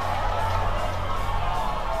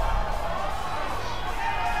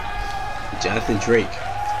 Jonathan Drake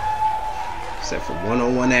set for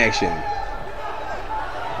one-on-one action.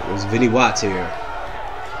 There's Vinny Watts here.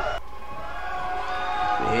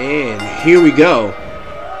 And here we go.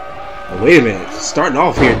 Oh, wait a minute. Starting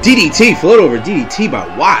off here. DDT. Float over DDT by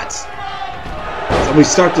Watts. So we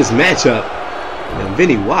start this matchup. And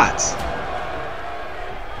Vinny Watts.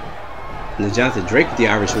 And then Jonathan Drake with the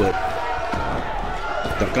Irish whip.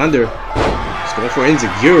 Duck under. Just going for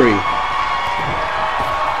Enziguri.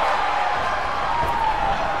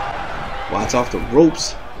 Watts off the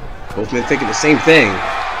ropes. Both men thinking the same thing.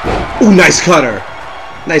 Ooh, nice cutter.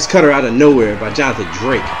 Nice cutter out of nowhere by Jonathan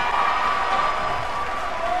Drake.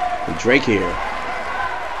 And Drake here.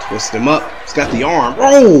 Twist him up. He's got the arm.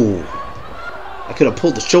 Oh! I could have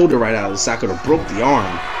pulled the shoulder right out of this. I could have broke the arm.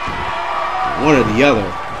 One or the other.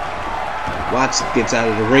 Watts gets out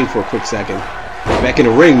of the ring for a quick second. Back in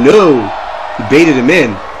the ring. No! He baited him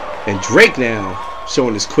in. And Drake now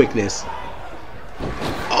showing his quickness.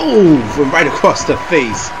 Oh! From right across the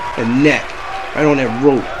face and neck. Right on that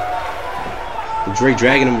rope. And Drake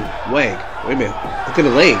dragging him away. Wait a minute. Look at the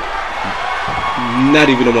leg. Not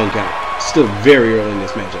even a 1 count. Still very early in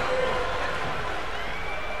this matchup.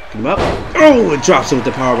 Pick him up. Oh, it drops him with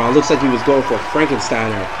the powerbomb. Looks like he was going for a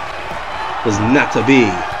Frankensteiner. Was not to be.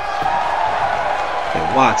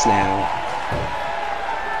 And Watts now.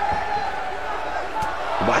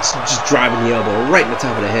 Watts just driving the elbow right in the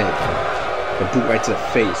top of the head. A boot right to the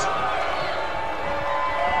face.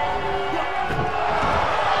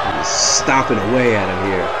 He's stomping away at him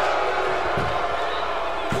here.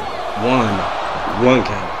 One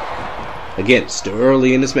count. Again, still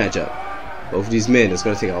early in this matchup. Both of these men, it's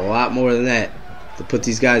going to take a lot more than that to put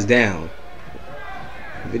these guys down.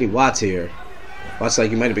 Vinny Watts here. Watts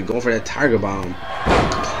like he might have been going for that Tiger Bomb.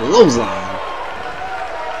 Clothesline.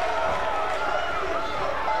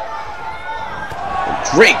 And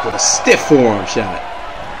Drake with a stiff forearm shot.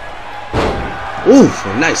 Oof,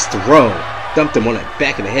 a nice throw. Dumped him on the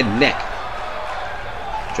back of the head and neck.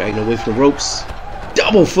 Dragging away from the ropes.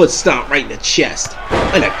 Double foot stomp right in the chest.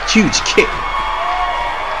 And a huge kick.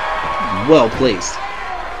 Well placed.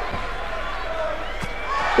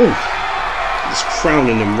 Oof. Just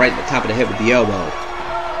crowning him right at the top of the head with the elbow.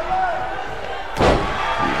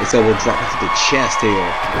 Nice elbow drop into the chest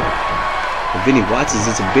here. And Vinny Watts is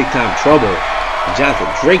in some big time trouble. And Jonathan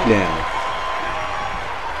Drake now.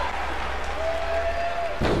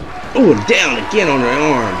 Oh, and down again on her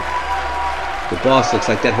arm. The boss looks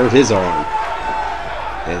like that hurt his arm.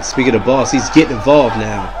 And speaking of boss, he's getting involved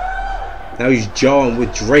now. Now he's jawing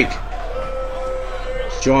with Drake.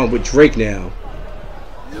 He's jawing with Drake now.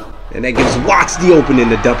 And that gives Watts the opening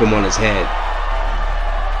to dump him on his head.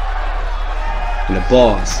 And the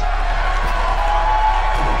boss.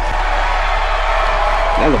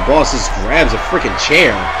 Now the boss just grabs a freaking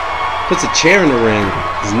chair. Puts a chair in the ring.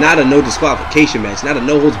 It's not a no disqualification match. Not a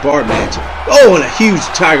no holds barred match. Oh, and a huge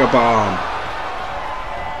Tiger Bomb.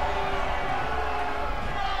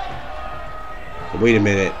 But wait a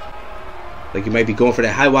minute. Like he might be going for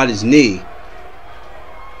that high wattage knee.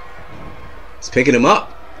 He's picking him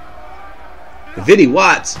up. And Vinny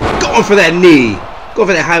Watts going for that knee. Going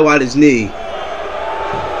for that high wattage knee.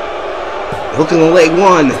 Hook in the leg.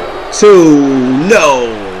 1, 2, no.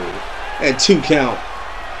 And 2 count.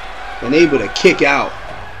 And able to kick out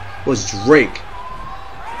was Drake.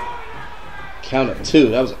 Count of 2.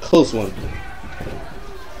 That was a close one.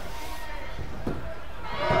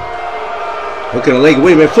 Hook in the leg.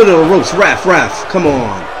 Wait a minute. Foot on the ropes. Ref. Come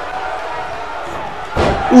on.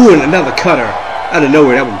 Ooh, and another cutter. Out of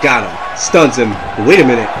nowhere. That one got him. Stuns him. But wait a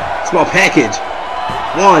minute. Small package.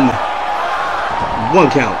 1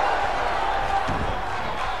 count.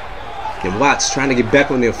 And Watts trying to get back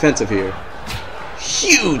on the offensive here.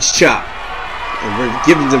 Huge chop. And we're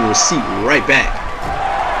giving them a receipt right back.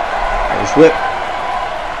 There's whip.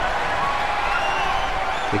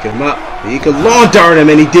 Picking him up. He could lawn dart him,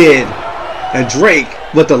 and he did. And Drake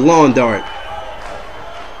with the lawn dart.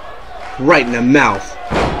 Right in the mouth.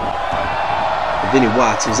 And Vinny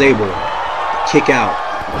Watts was able to kick out.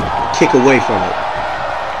 Kick away from it.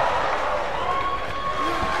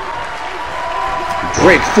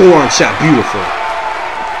 Drake forearm shot. Beautiful.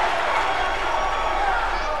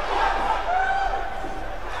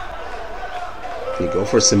 He go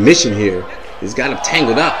for a submission here. He's got him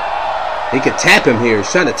tangled up. He could tap him here.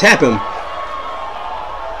 He's trying to tap him.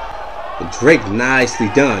 And Drake nicely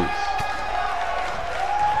done.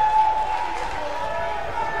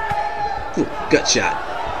 Ooh, gut shot.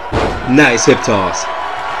 Nice hip toss.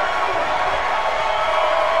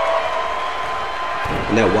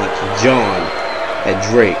 And now watch John at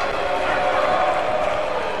Drake.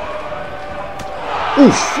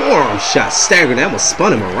 Ooh, forearm shot. Staggering. That almost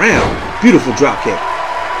spun him around. Beautiful drop kick.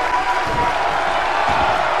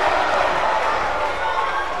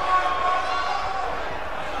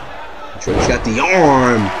 Drake's got the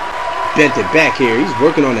arm. Bent it back here. He's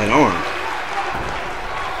working on that arm.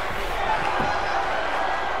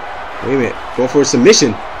 Wait a minute. Going for a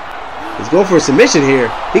submission. He's going for a submission here.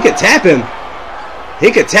 He could tap him.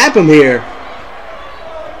 He could tap him here.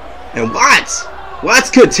 And Watts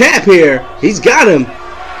could tap here. He's got him.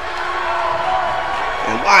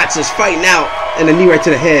 And Watts is fighting out. And a knee right to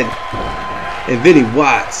the head. And Vinny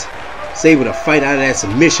Watts is able to fight out of that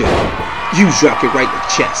submission. Huge drop kick right in the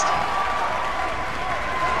chest.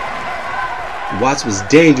 Watts was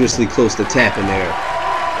dangerously close to tapping there.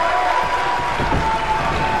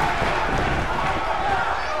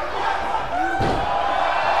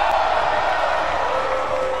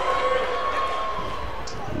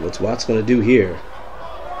 What's Watts going to do here?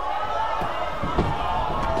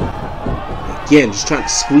 Again, just trying to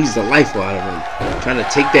squeeze the life out of him. Trying to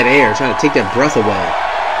take that air, trying to take that breath away.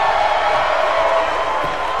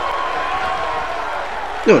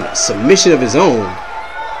 No, a submission of his own.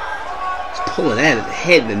 He's pulling out of the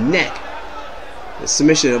head and the neck. The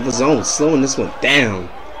submission of his own, slowing this one down.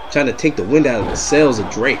 Trying to take the wind out of the sails of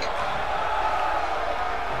Drake.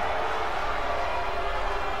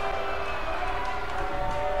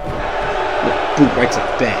 Boot right to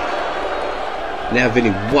the back. Now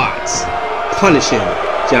Vinny Watts punishing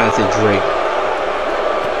Jonathan Drake.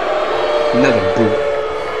 Another boot.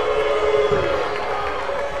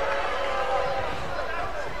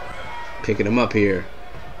 Picking him up here.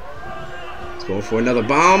 He's going for another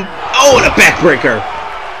bomb. Oh, and a backbreaker.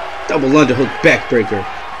 Double underhook backbreaker.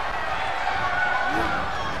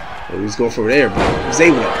 Oh, he was going for it there, but he was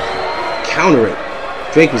able to counter it.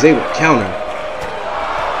 Drake was able to counter.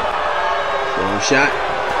 Shot.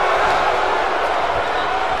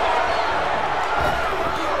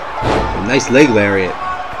 A nice leg lariat.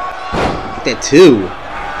 Get that too.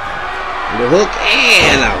 Underhook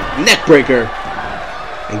and a neck breaker.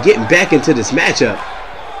 And getting back into this matchup.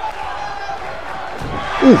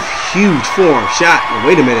 Ooh, huge forearm shot. And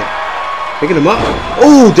wait a minute. Picking him up.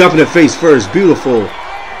 Ooh, dropping the face first. Beautiful.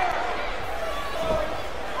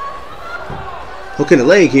 Hooking the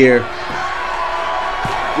leg here.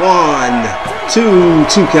 1, 2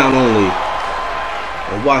 count only.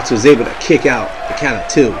 And Watts was able to kick out the count of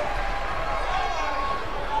 2.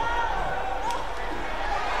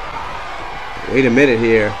 Wait a minute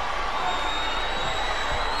here.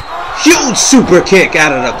 Huge super kick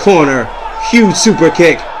out of the corner. Huge super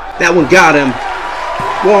kick. That one got him.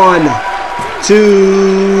 1,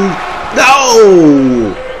 2.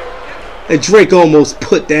 No! And Drake almost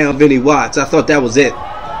put down Vinny Watts. I thought that was it.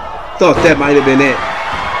 Thought that might have been it.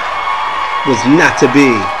 Was not to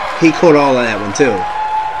be. He caught all of that one too.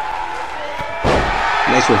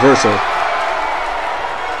 Nice reversal.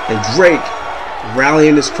 And Drake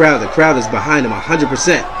rallying this crowd. The crowd is behind him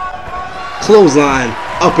 100%. Clothesline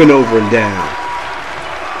up and over and down.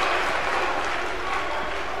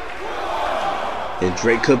 And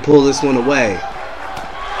Drake could pull this one away.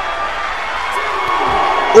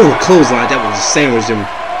 Oh, clothesline. That was sandwiched him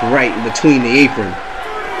right in between the apron.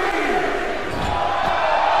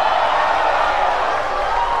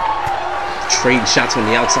 Trading shots on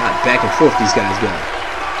the outside, back and forth these guys go.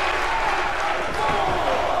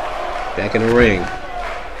 Back in the ring.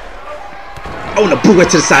 Oh, and a boot right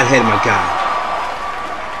to the side of the head, my guy.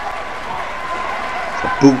 A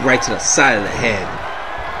boot right to the side of the head.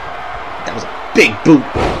 That was a big boot.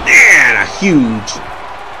 And a huge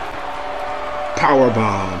power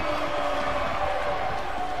bomb.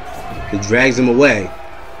 It drags him away.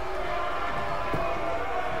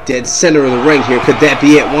 Dead center of the ring here. Could that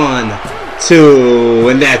be it? 1, 2,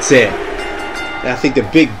 and that's it. And I think the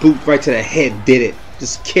big boot right to the head did it.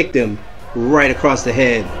 Just kicked him right across the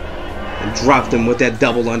head and dropped him with that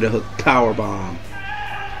double underhook power bomb.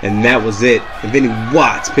 And that was it. And Vinny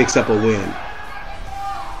Watts picks up a win.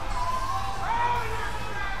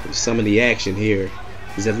 There's some of the action here.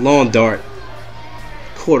 He's at lawn dart.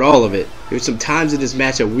 Caught all of it. There were some times in this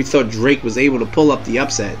matchup where we thought Drake was able to pull up the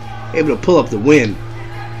upset, able to pull up the win.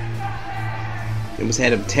 Almost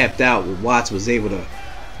had him tapped out, but Watts was able to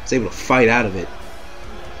fight out of it.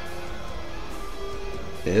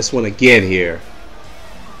 And this one again here.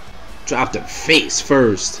 Dropped him face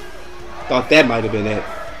first. Thought that might have been it.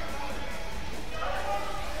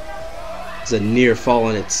 It's a near fall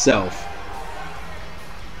in itself.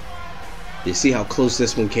 You see how close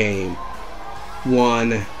this one came.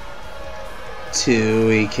 1, 2.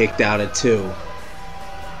 He kicked out at 2.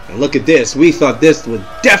 And look at this. We thought this was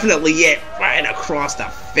definitely it. Right across the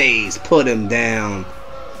face. Put him down.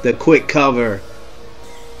 The quick cover.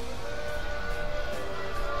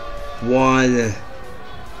 1,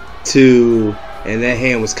 2. And that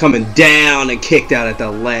hand was coming down and kicked out at the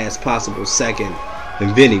last possible second.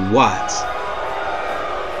 And Vinny Watts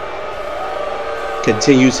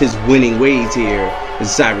continues his winning ways here in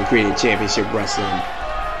Cyber Created Championship Wrestling.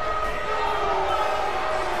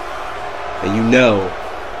 And you know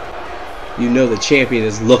the champion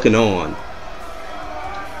is looking on.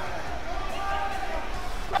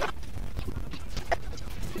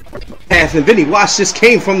 And Vinny Watts just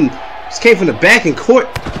came from the back and caught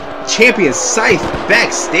Champion Scythe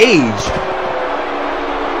backstage.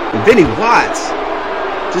 And Vinny Watts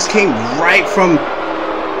just came right from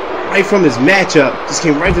his matchup. Just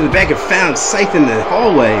came right to the back and found Scythe in the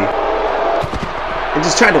hallway and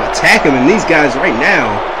just tried to attack him. And these guys right now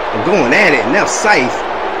are going at it. And now Scythe,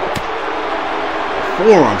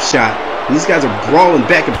 forearm shot. And these guys are brawling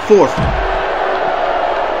back and forth.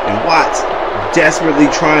 And Watts desperately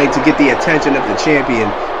trying to get the attention of the champion,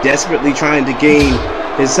 desperately trying to gain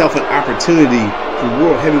himself an opportunity for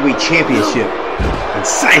World Heavyweight Championship. And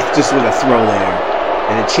Scythe just with a throw there.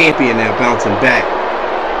 And the champion now bouncing back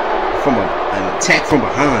from an attack from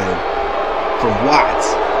behind from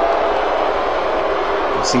Watts.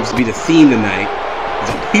 It seems to be the theme tonight.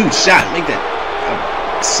 It's a huge shot. Make that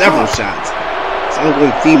several shots. It's an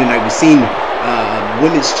ongoing theme tonight. We've seen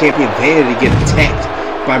Women's Champion Vanity get attacked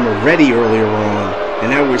by Moretti earlier on,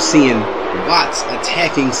 and now we're seeing Watts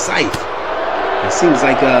attacking Scythe. It seems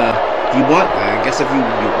like if you want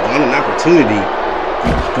an opportunity,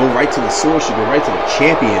 you go right to the source, you go right to the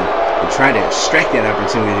champion and try to extract that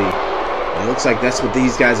opportunity. And it looks like that's what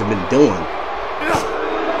these guys have been doing.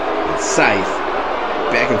 And Scythe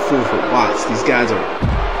back and forth with Watts. These guys are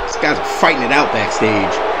fighting it out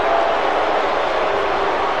backstage.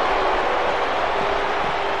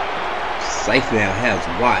 Scythe now has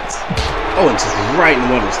Watts. Oh, and just right in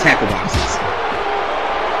one of those tackle boxes.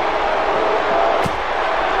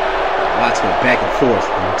 Watts went back and forth,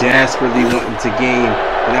 desperately wanting to gain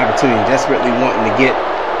an opportunity, desperately wanting to get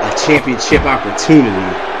a championship opportunity.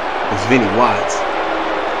 It's Vinny Watts.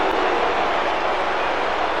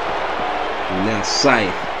 And now Scythe.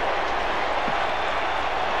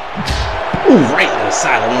 Ooh, right in the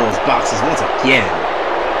side of one of those boxes once again.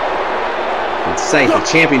 And Scythe, the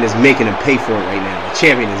champion, is making him pay for it right now. The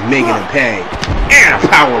champion is making him pay. And a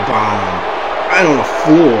power bomb right on the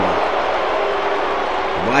floor.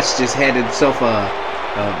 Watts just had himself a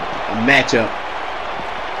matchup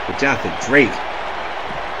with Jonathan Drake.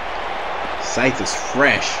 Scythe is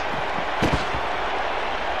fresh.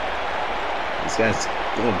 This guy's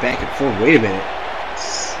going back and forth. Wait a minute.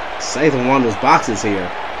 Scythe in one of those boxes here.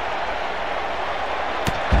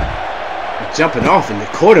 Jumping off, and they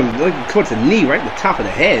caught him, caught the knee right in the top of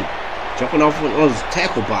the head. Jumping off one of those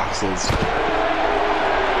tackle boxes.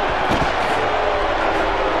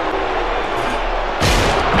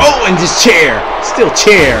 Oh, and just chair. Still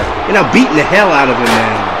chair. And now beating the hell out of him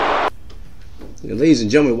now. And ladies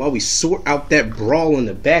and gentlemen, while we sort out that brawl in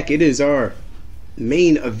the back, it is our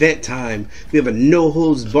main event time. We have a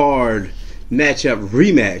no-holds-barred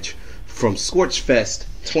rematch from Scorchfest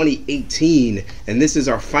 2018, and this is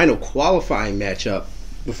our final qualifying matchup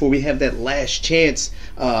before we have that last chance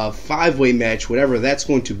five-way match, whatever that's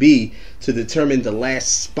going to be, to determine the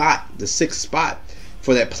last spot, the sixth spot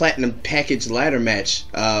for that platinum package ladder match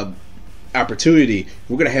opportunity.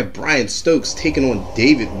 We're going to have Brian Stokes taking on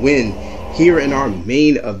David Wynn here in our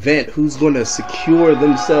main event. Who's going to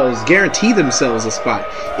guarantee themselves a spot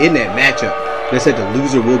in that matchup? They said the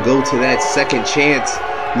loser will go to that second chance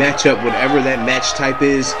matchup, whatever that match type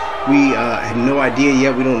is. We have no idea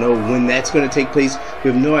yet. We don't know when that's going to take place.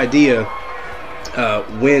 We have no idea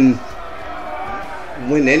when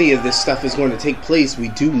any of this stuff is going to take place. We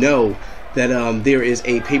do know that there is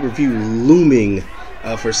a pay-per-view looming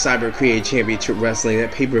for Cyber Created Championship Wrestling.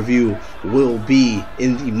 That pay-per-view will be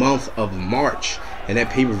in the month of March, and that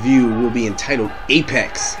pay-per-view will be entitled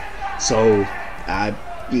Apex. So I'm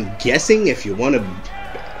guessing, if you want to,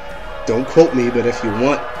 don't quote me, but if you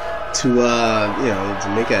want to to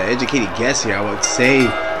make an educated guess here, I would say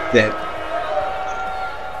that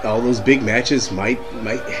all those big matches might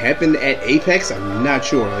happen at Apex. I'm not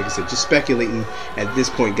sure. Like I said, just speculating at this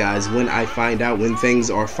point, guys. When I find out, when things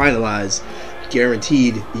are finalized,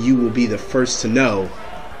 guaranteed you will be the first to know.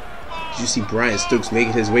 Did you see Brian Stokes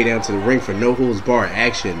making his way down to the ring for no holds barred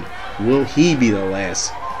action? Will he be the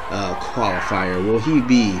last qualifier? Will he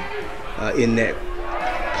be in that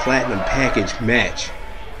Platinum Package match.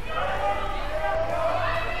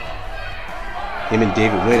 Him and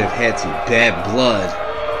David Wynn have had some bad blood.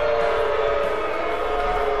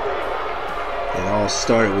 It all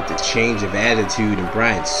started with the change of attitude in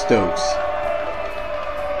Brian Stokes.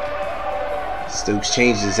 Stokes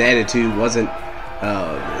changed his attitude.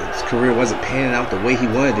 His career wasn't panning out the way he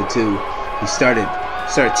wanted it to. He started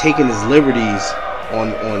taking his liberties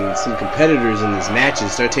on some competitors in his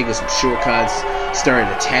matches. Started taking some shortcuts.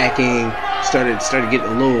 Started attacking. Started getting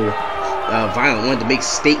a little violent. Wanted to make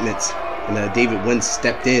statements. And David Wynn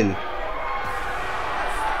stepped in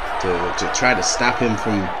to try to stop him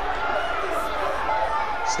from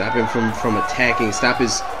attacking, stop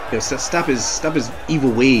his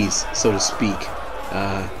evil ways, so to speak.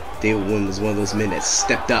 David Wynn was one of those men that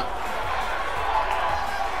stepped up.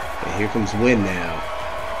 And here comes Wynn now.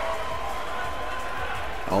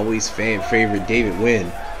 Always fan favorite David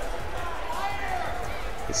Wynn.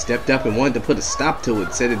 He stepped up and wanted to put a stop to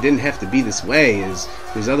it. Said it didn't have to be this way.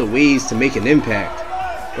 There's other ways to make an impact.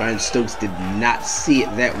 Brian Stokes did not see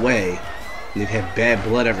it that way. And they've had bad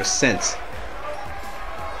blood ever since.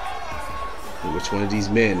 And which one of these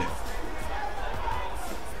men?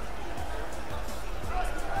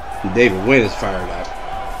 And David Wynn is fired up.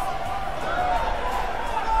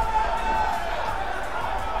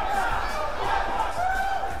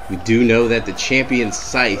 We do know that the champion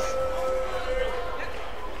Scythe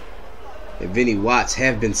and Vinny Watts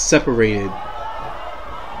have been separated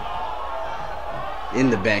in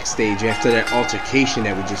the backstage after that altercation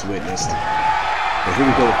that we just witnessed. And here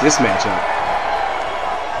we go with this matchup.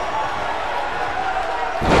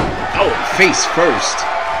 Oh, face first.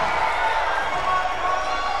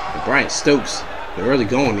 And Brian Stokes, the early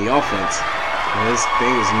going, the offense. And this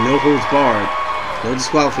thing is no holds barred, no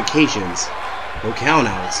disqualifications, no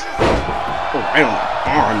countouts. Oh, right on the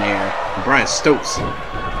arm there. And Brian Stokes.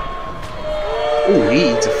 Ooh, he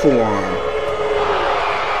eats a forearm.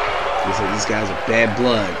 Looks like these guys are bad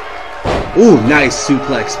blood. Ooh, nice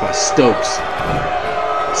suplex by Stokes.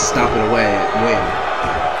 Stomping away at Wynn.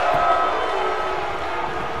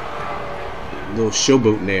 A little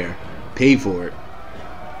showboating there. Paid for it.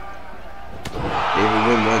 David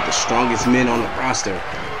Wynn, one of the strongest men on the roster.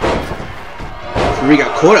 Referee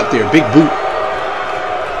got caught up there. Big boot.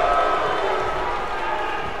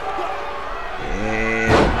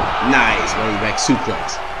 Nice running back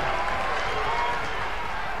suplex.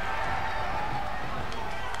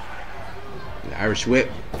 The Irish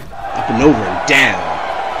whip, up and over and down.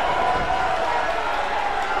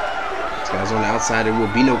 These guys on the outside, there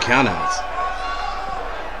will be no countouts.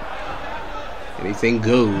 Anything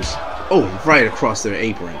goes. Oh, right across their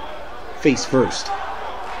apron. Face first.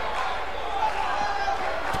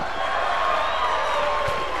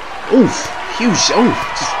 Oof. Huge, oh,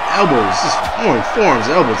 just elbows, just forearms,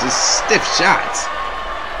 elbows, just stiff shots.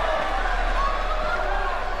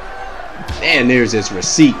 And there's his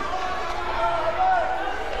receipt.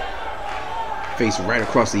 Face right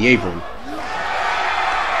across the apron.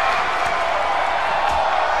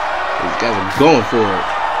 These guys are going for it.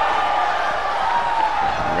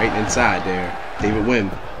 Right inside there. David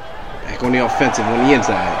Wynn back on the offensive on the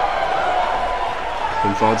inside.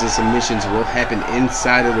 Pinfalls and submissions will happen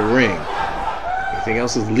inside of the ring. Everything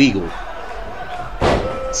else is legal.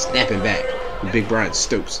 Snapping back from Big Brian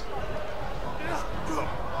Stokes.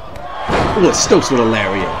 Ooh, and Stokes with a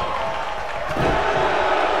lariat.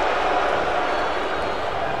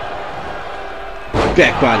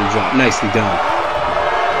 Back body drop, nicely done.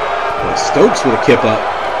 And Stokes with a kip up.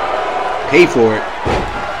 Paid for it.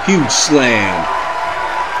 Huge slam.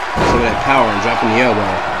 Some of that power and dropping the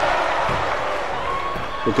elbow.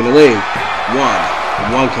 Hooking the leg.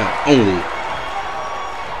 One count only.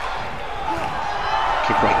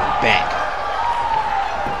 Kick right in the back.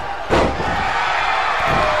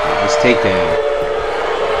 Nice takedown.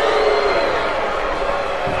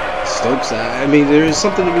 Stokes, I mean, there is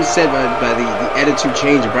something to be said by the attitude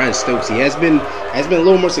change of Brian Stokes. He has been a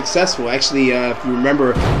little more successful. Actually, if you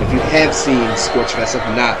remember, if you have seen Scorchfest, if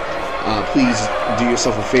not, please do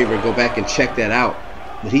yourself a favor and go back and check that out.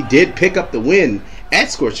 But he did pick up the win at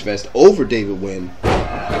Scorchfest over David Wynn.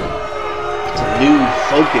 It's a new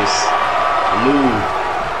focus, a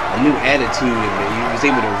new attitude, and he was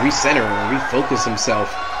able to recenter and refocus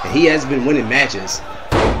himself. And he has been winning matches.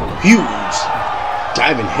 Huge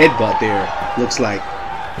diving headbutt there. Looks like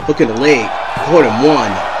hooking the leg, caught him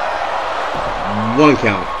one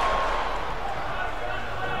count.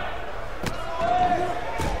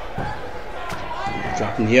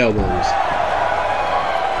 Dropping the elbows.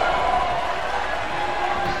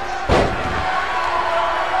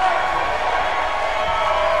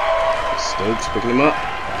 Stokes picking him up.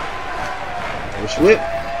 Push whip.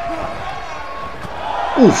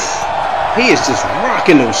 Oof. He is just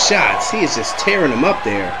rocking those shots. He is just tearing them up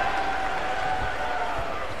there.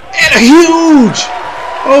 And a huge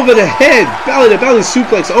over the head, belly to belly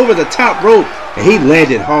suplex over the top rope. And he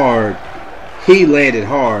landed hard. He landed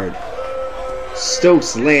hard.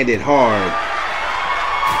 Stokes landed hard.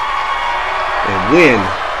 And Wynn.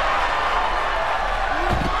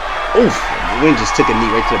 Oof. Wynn just took a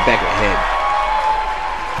knee right to the back of the head.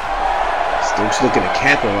 Stokes looking to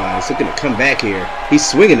capitalize, looking to come back here. He's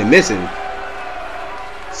swinging and missing.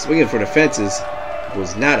 Swinging for the fences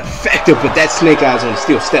was not effective, but that snake eyes on the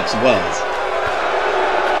steel steps was.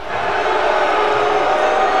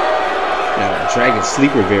 Now a dragon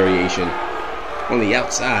sleeper variation on the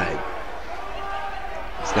outside.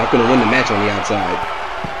 He's not going to win the match on the outside.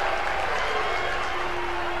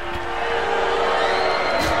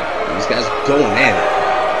 These guys going at it.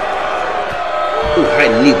 Ooh, high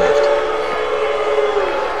knee lift.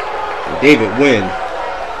 And David Wynn.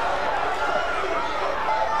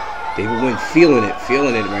 David Wynn feeling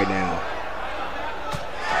it right now.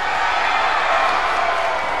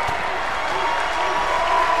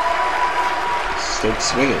 Stokes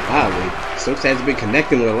swinging wildly. Stokes hasn't been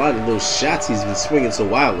connecting with a lot of those shots he's been swinging so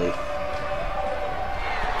wildly.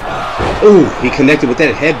 Ooh, he connected with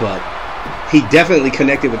that headbutt. He definitely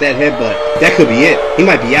connected with that headbutt. That could be it. He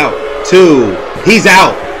might be out. 2. He's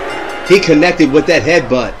out. He connected with that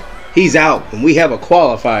headbutt. He's out. And we have a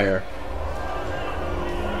qualifier.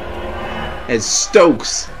 As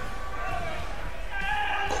Stokes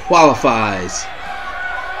qualifies.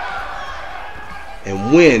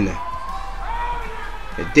 And Wynn.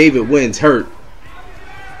 And David Wynn's hurt.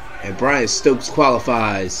 And Brian Stokes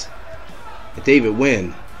qualifies. And David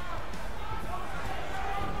Wynn.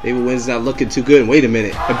 David Wynn's not looking too good. Wait a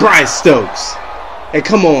minute. And Brian Stokes. And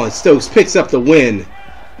come on, Stokes picks up the win.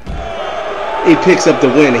 He picks up the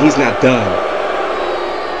win and he's not done.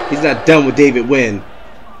 He's not done with David Wynn.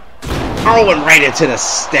 Rolling right into the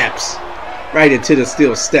steps. Right into the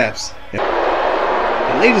steel steps.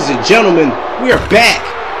 And ladies and gentlemen, we are back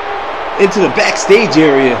into the backstage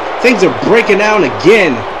area. Things are breaking down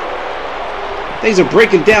again. Things are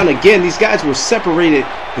breaking down again. These guys were separated.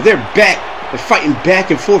 They're back. They're fighting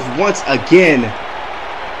back and forth once again.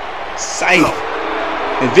 Scythe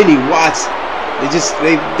and Vinny Watts.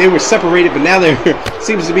 They were separated, but now they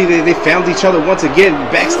seems to be they found each other once again in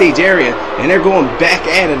the backstage area, and they're going back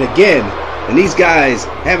at it again. And these guys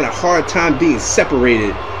having a hard time being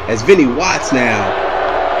separated, as Vinny Watts now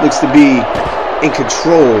looks to be in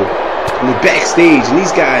control in the backstage. And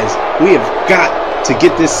these guys, we have got to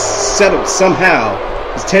get this settled somehow.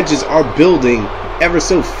 These tensions are building ever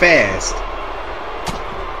so fast.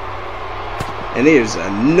 And there's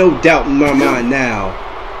no doubt in my mind now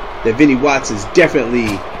that Vinny Watts is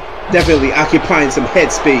definitely occupying some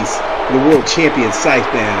headspace in the world champion Scythe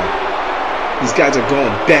now. These guys are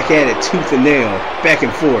going back at it tooth and nail, back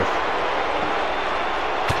and forth.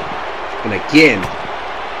 And again.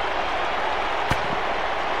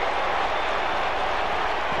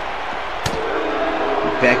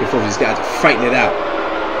 Back and forth, these guys are fighting it out.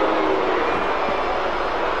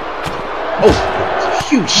 Oh, it's a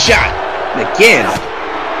huge shot. And again.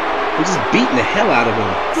 I'm just beating the hell out of him.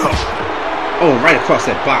 Oh, right across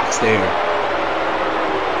that box there.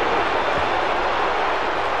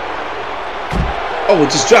 Oh, it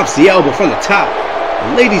just drops the elbow from the top.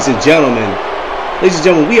 Ladies and gentlemen,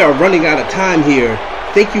 we are running out of time here.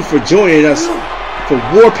 Thank you for joining us for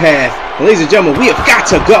Warpath. And ladies and gentlemen, we have got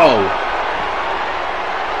to go.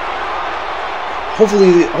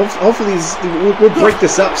 Hopefully we'll break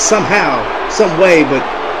this up somehow, some way. But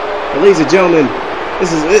ladies and gentlemen,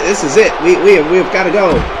 this is it. We have got to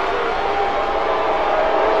go.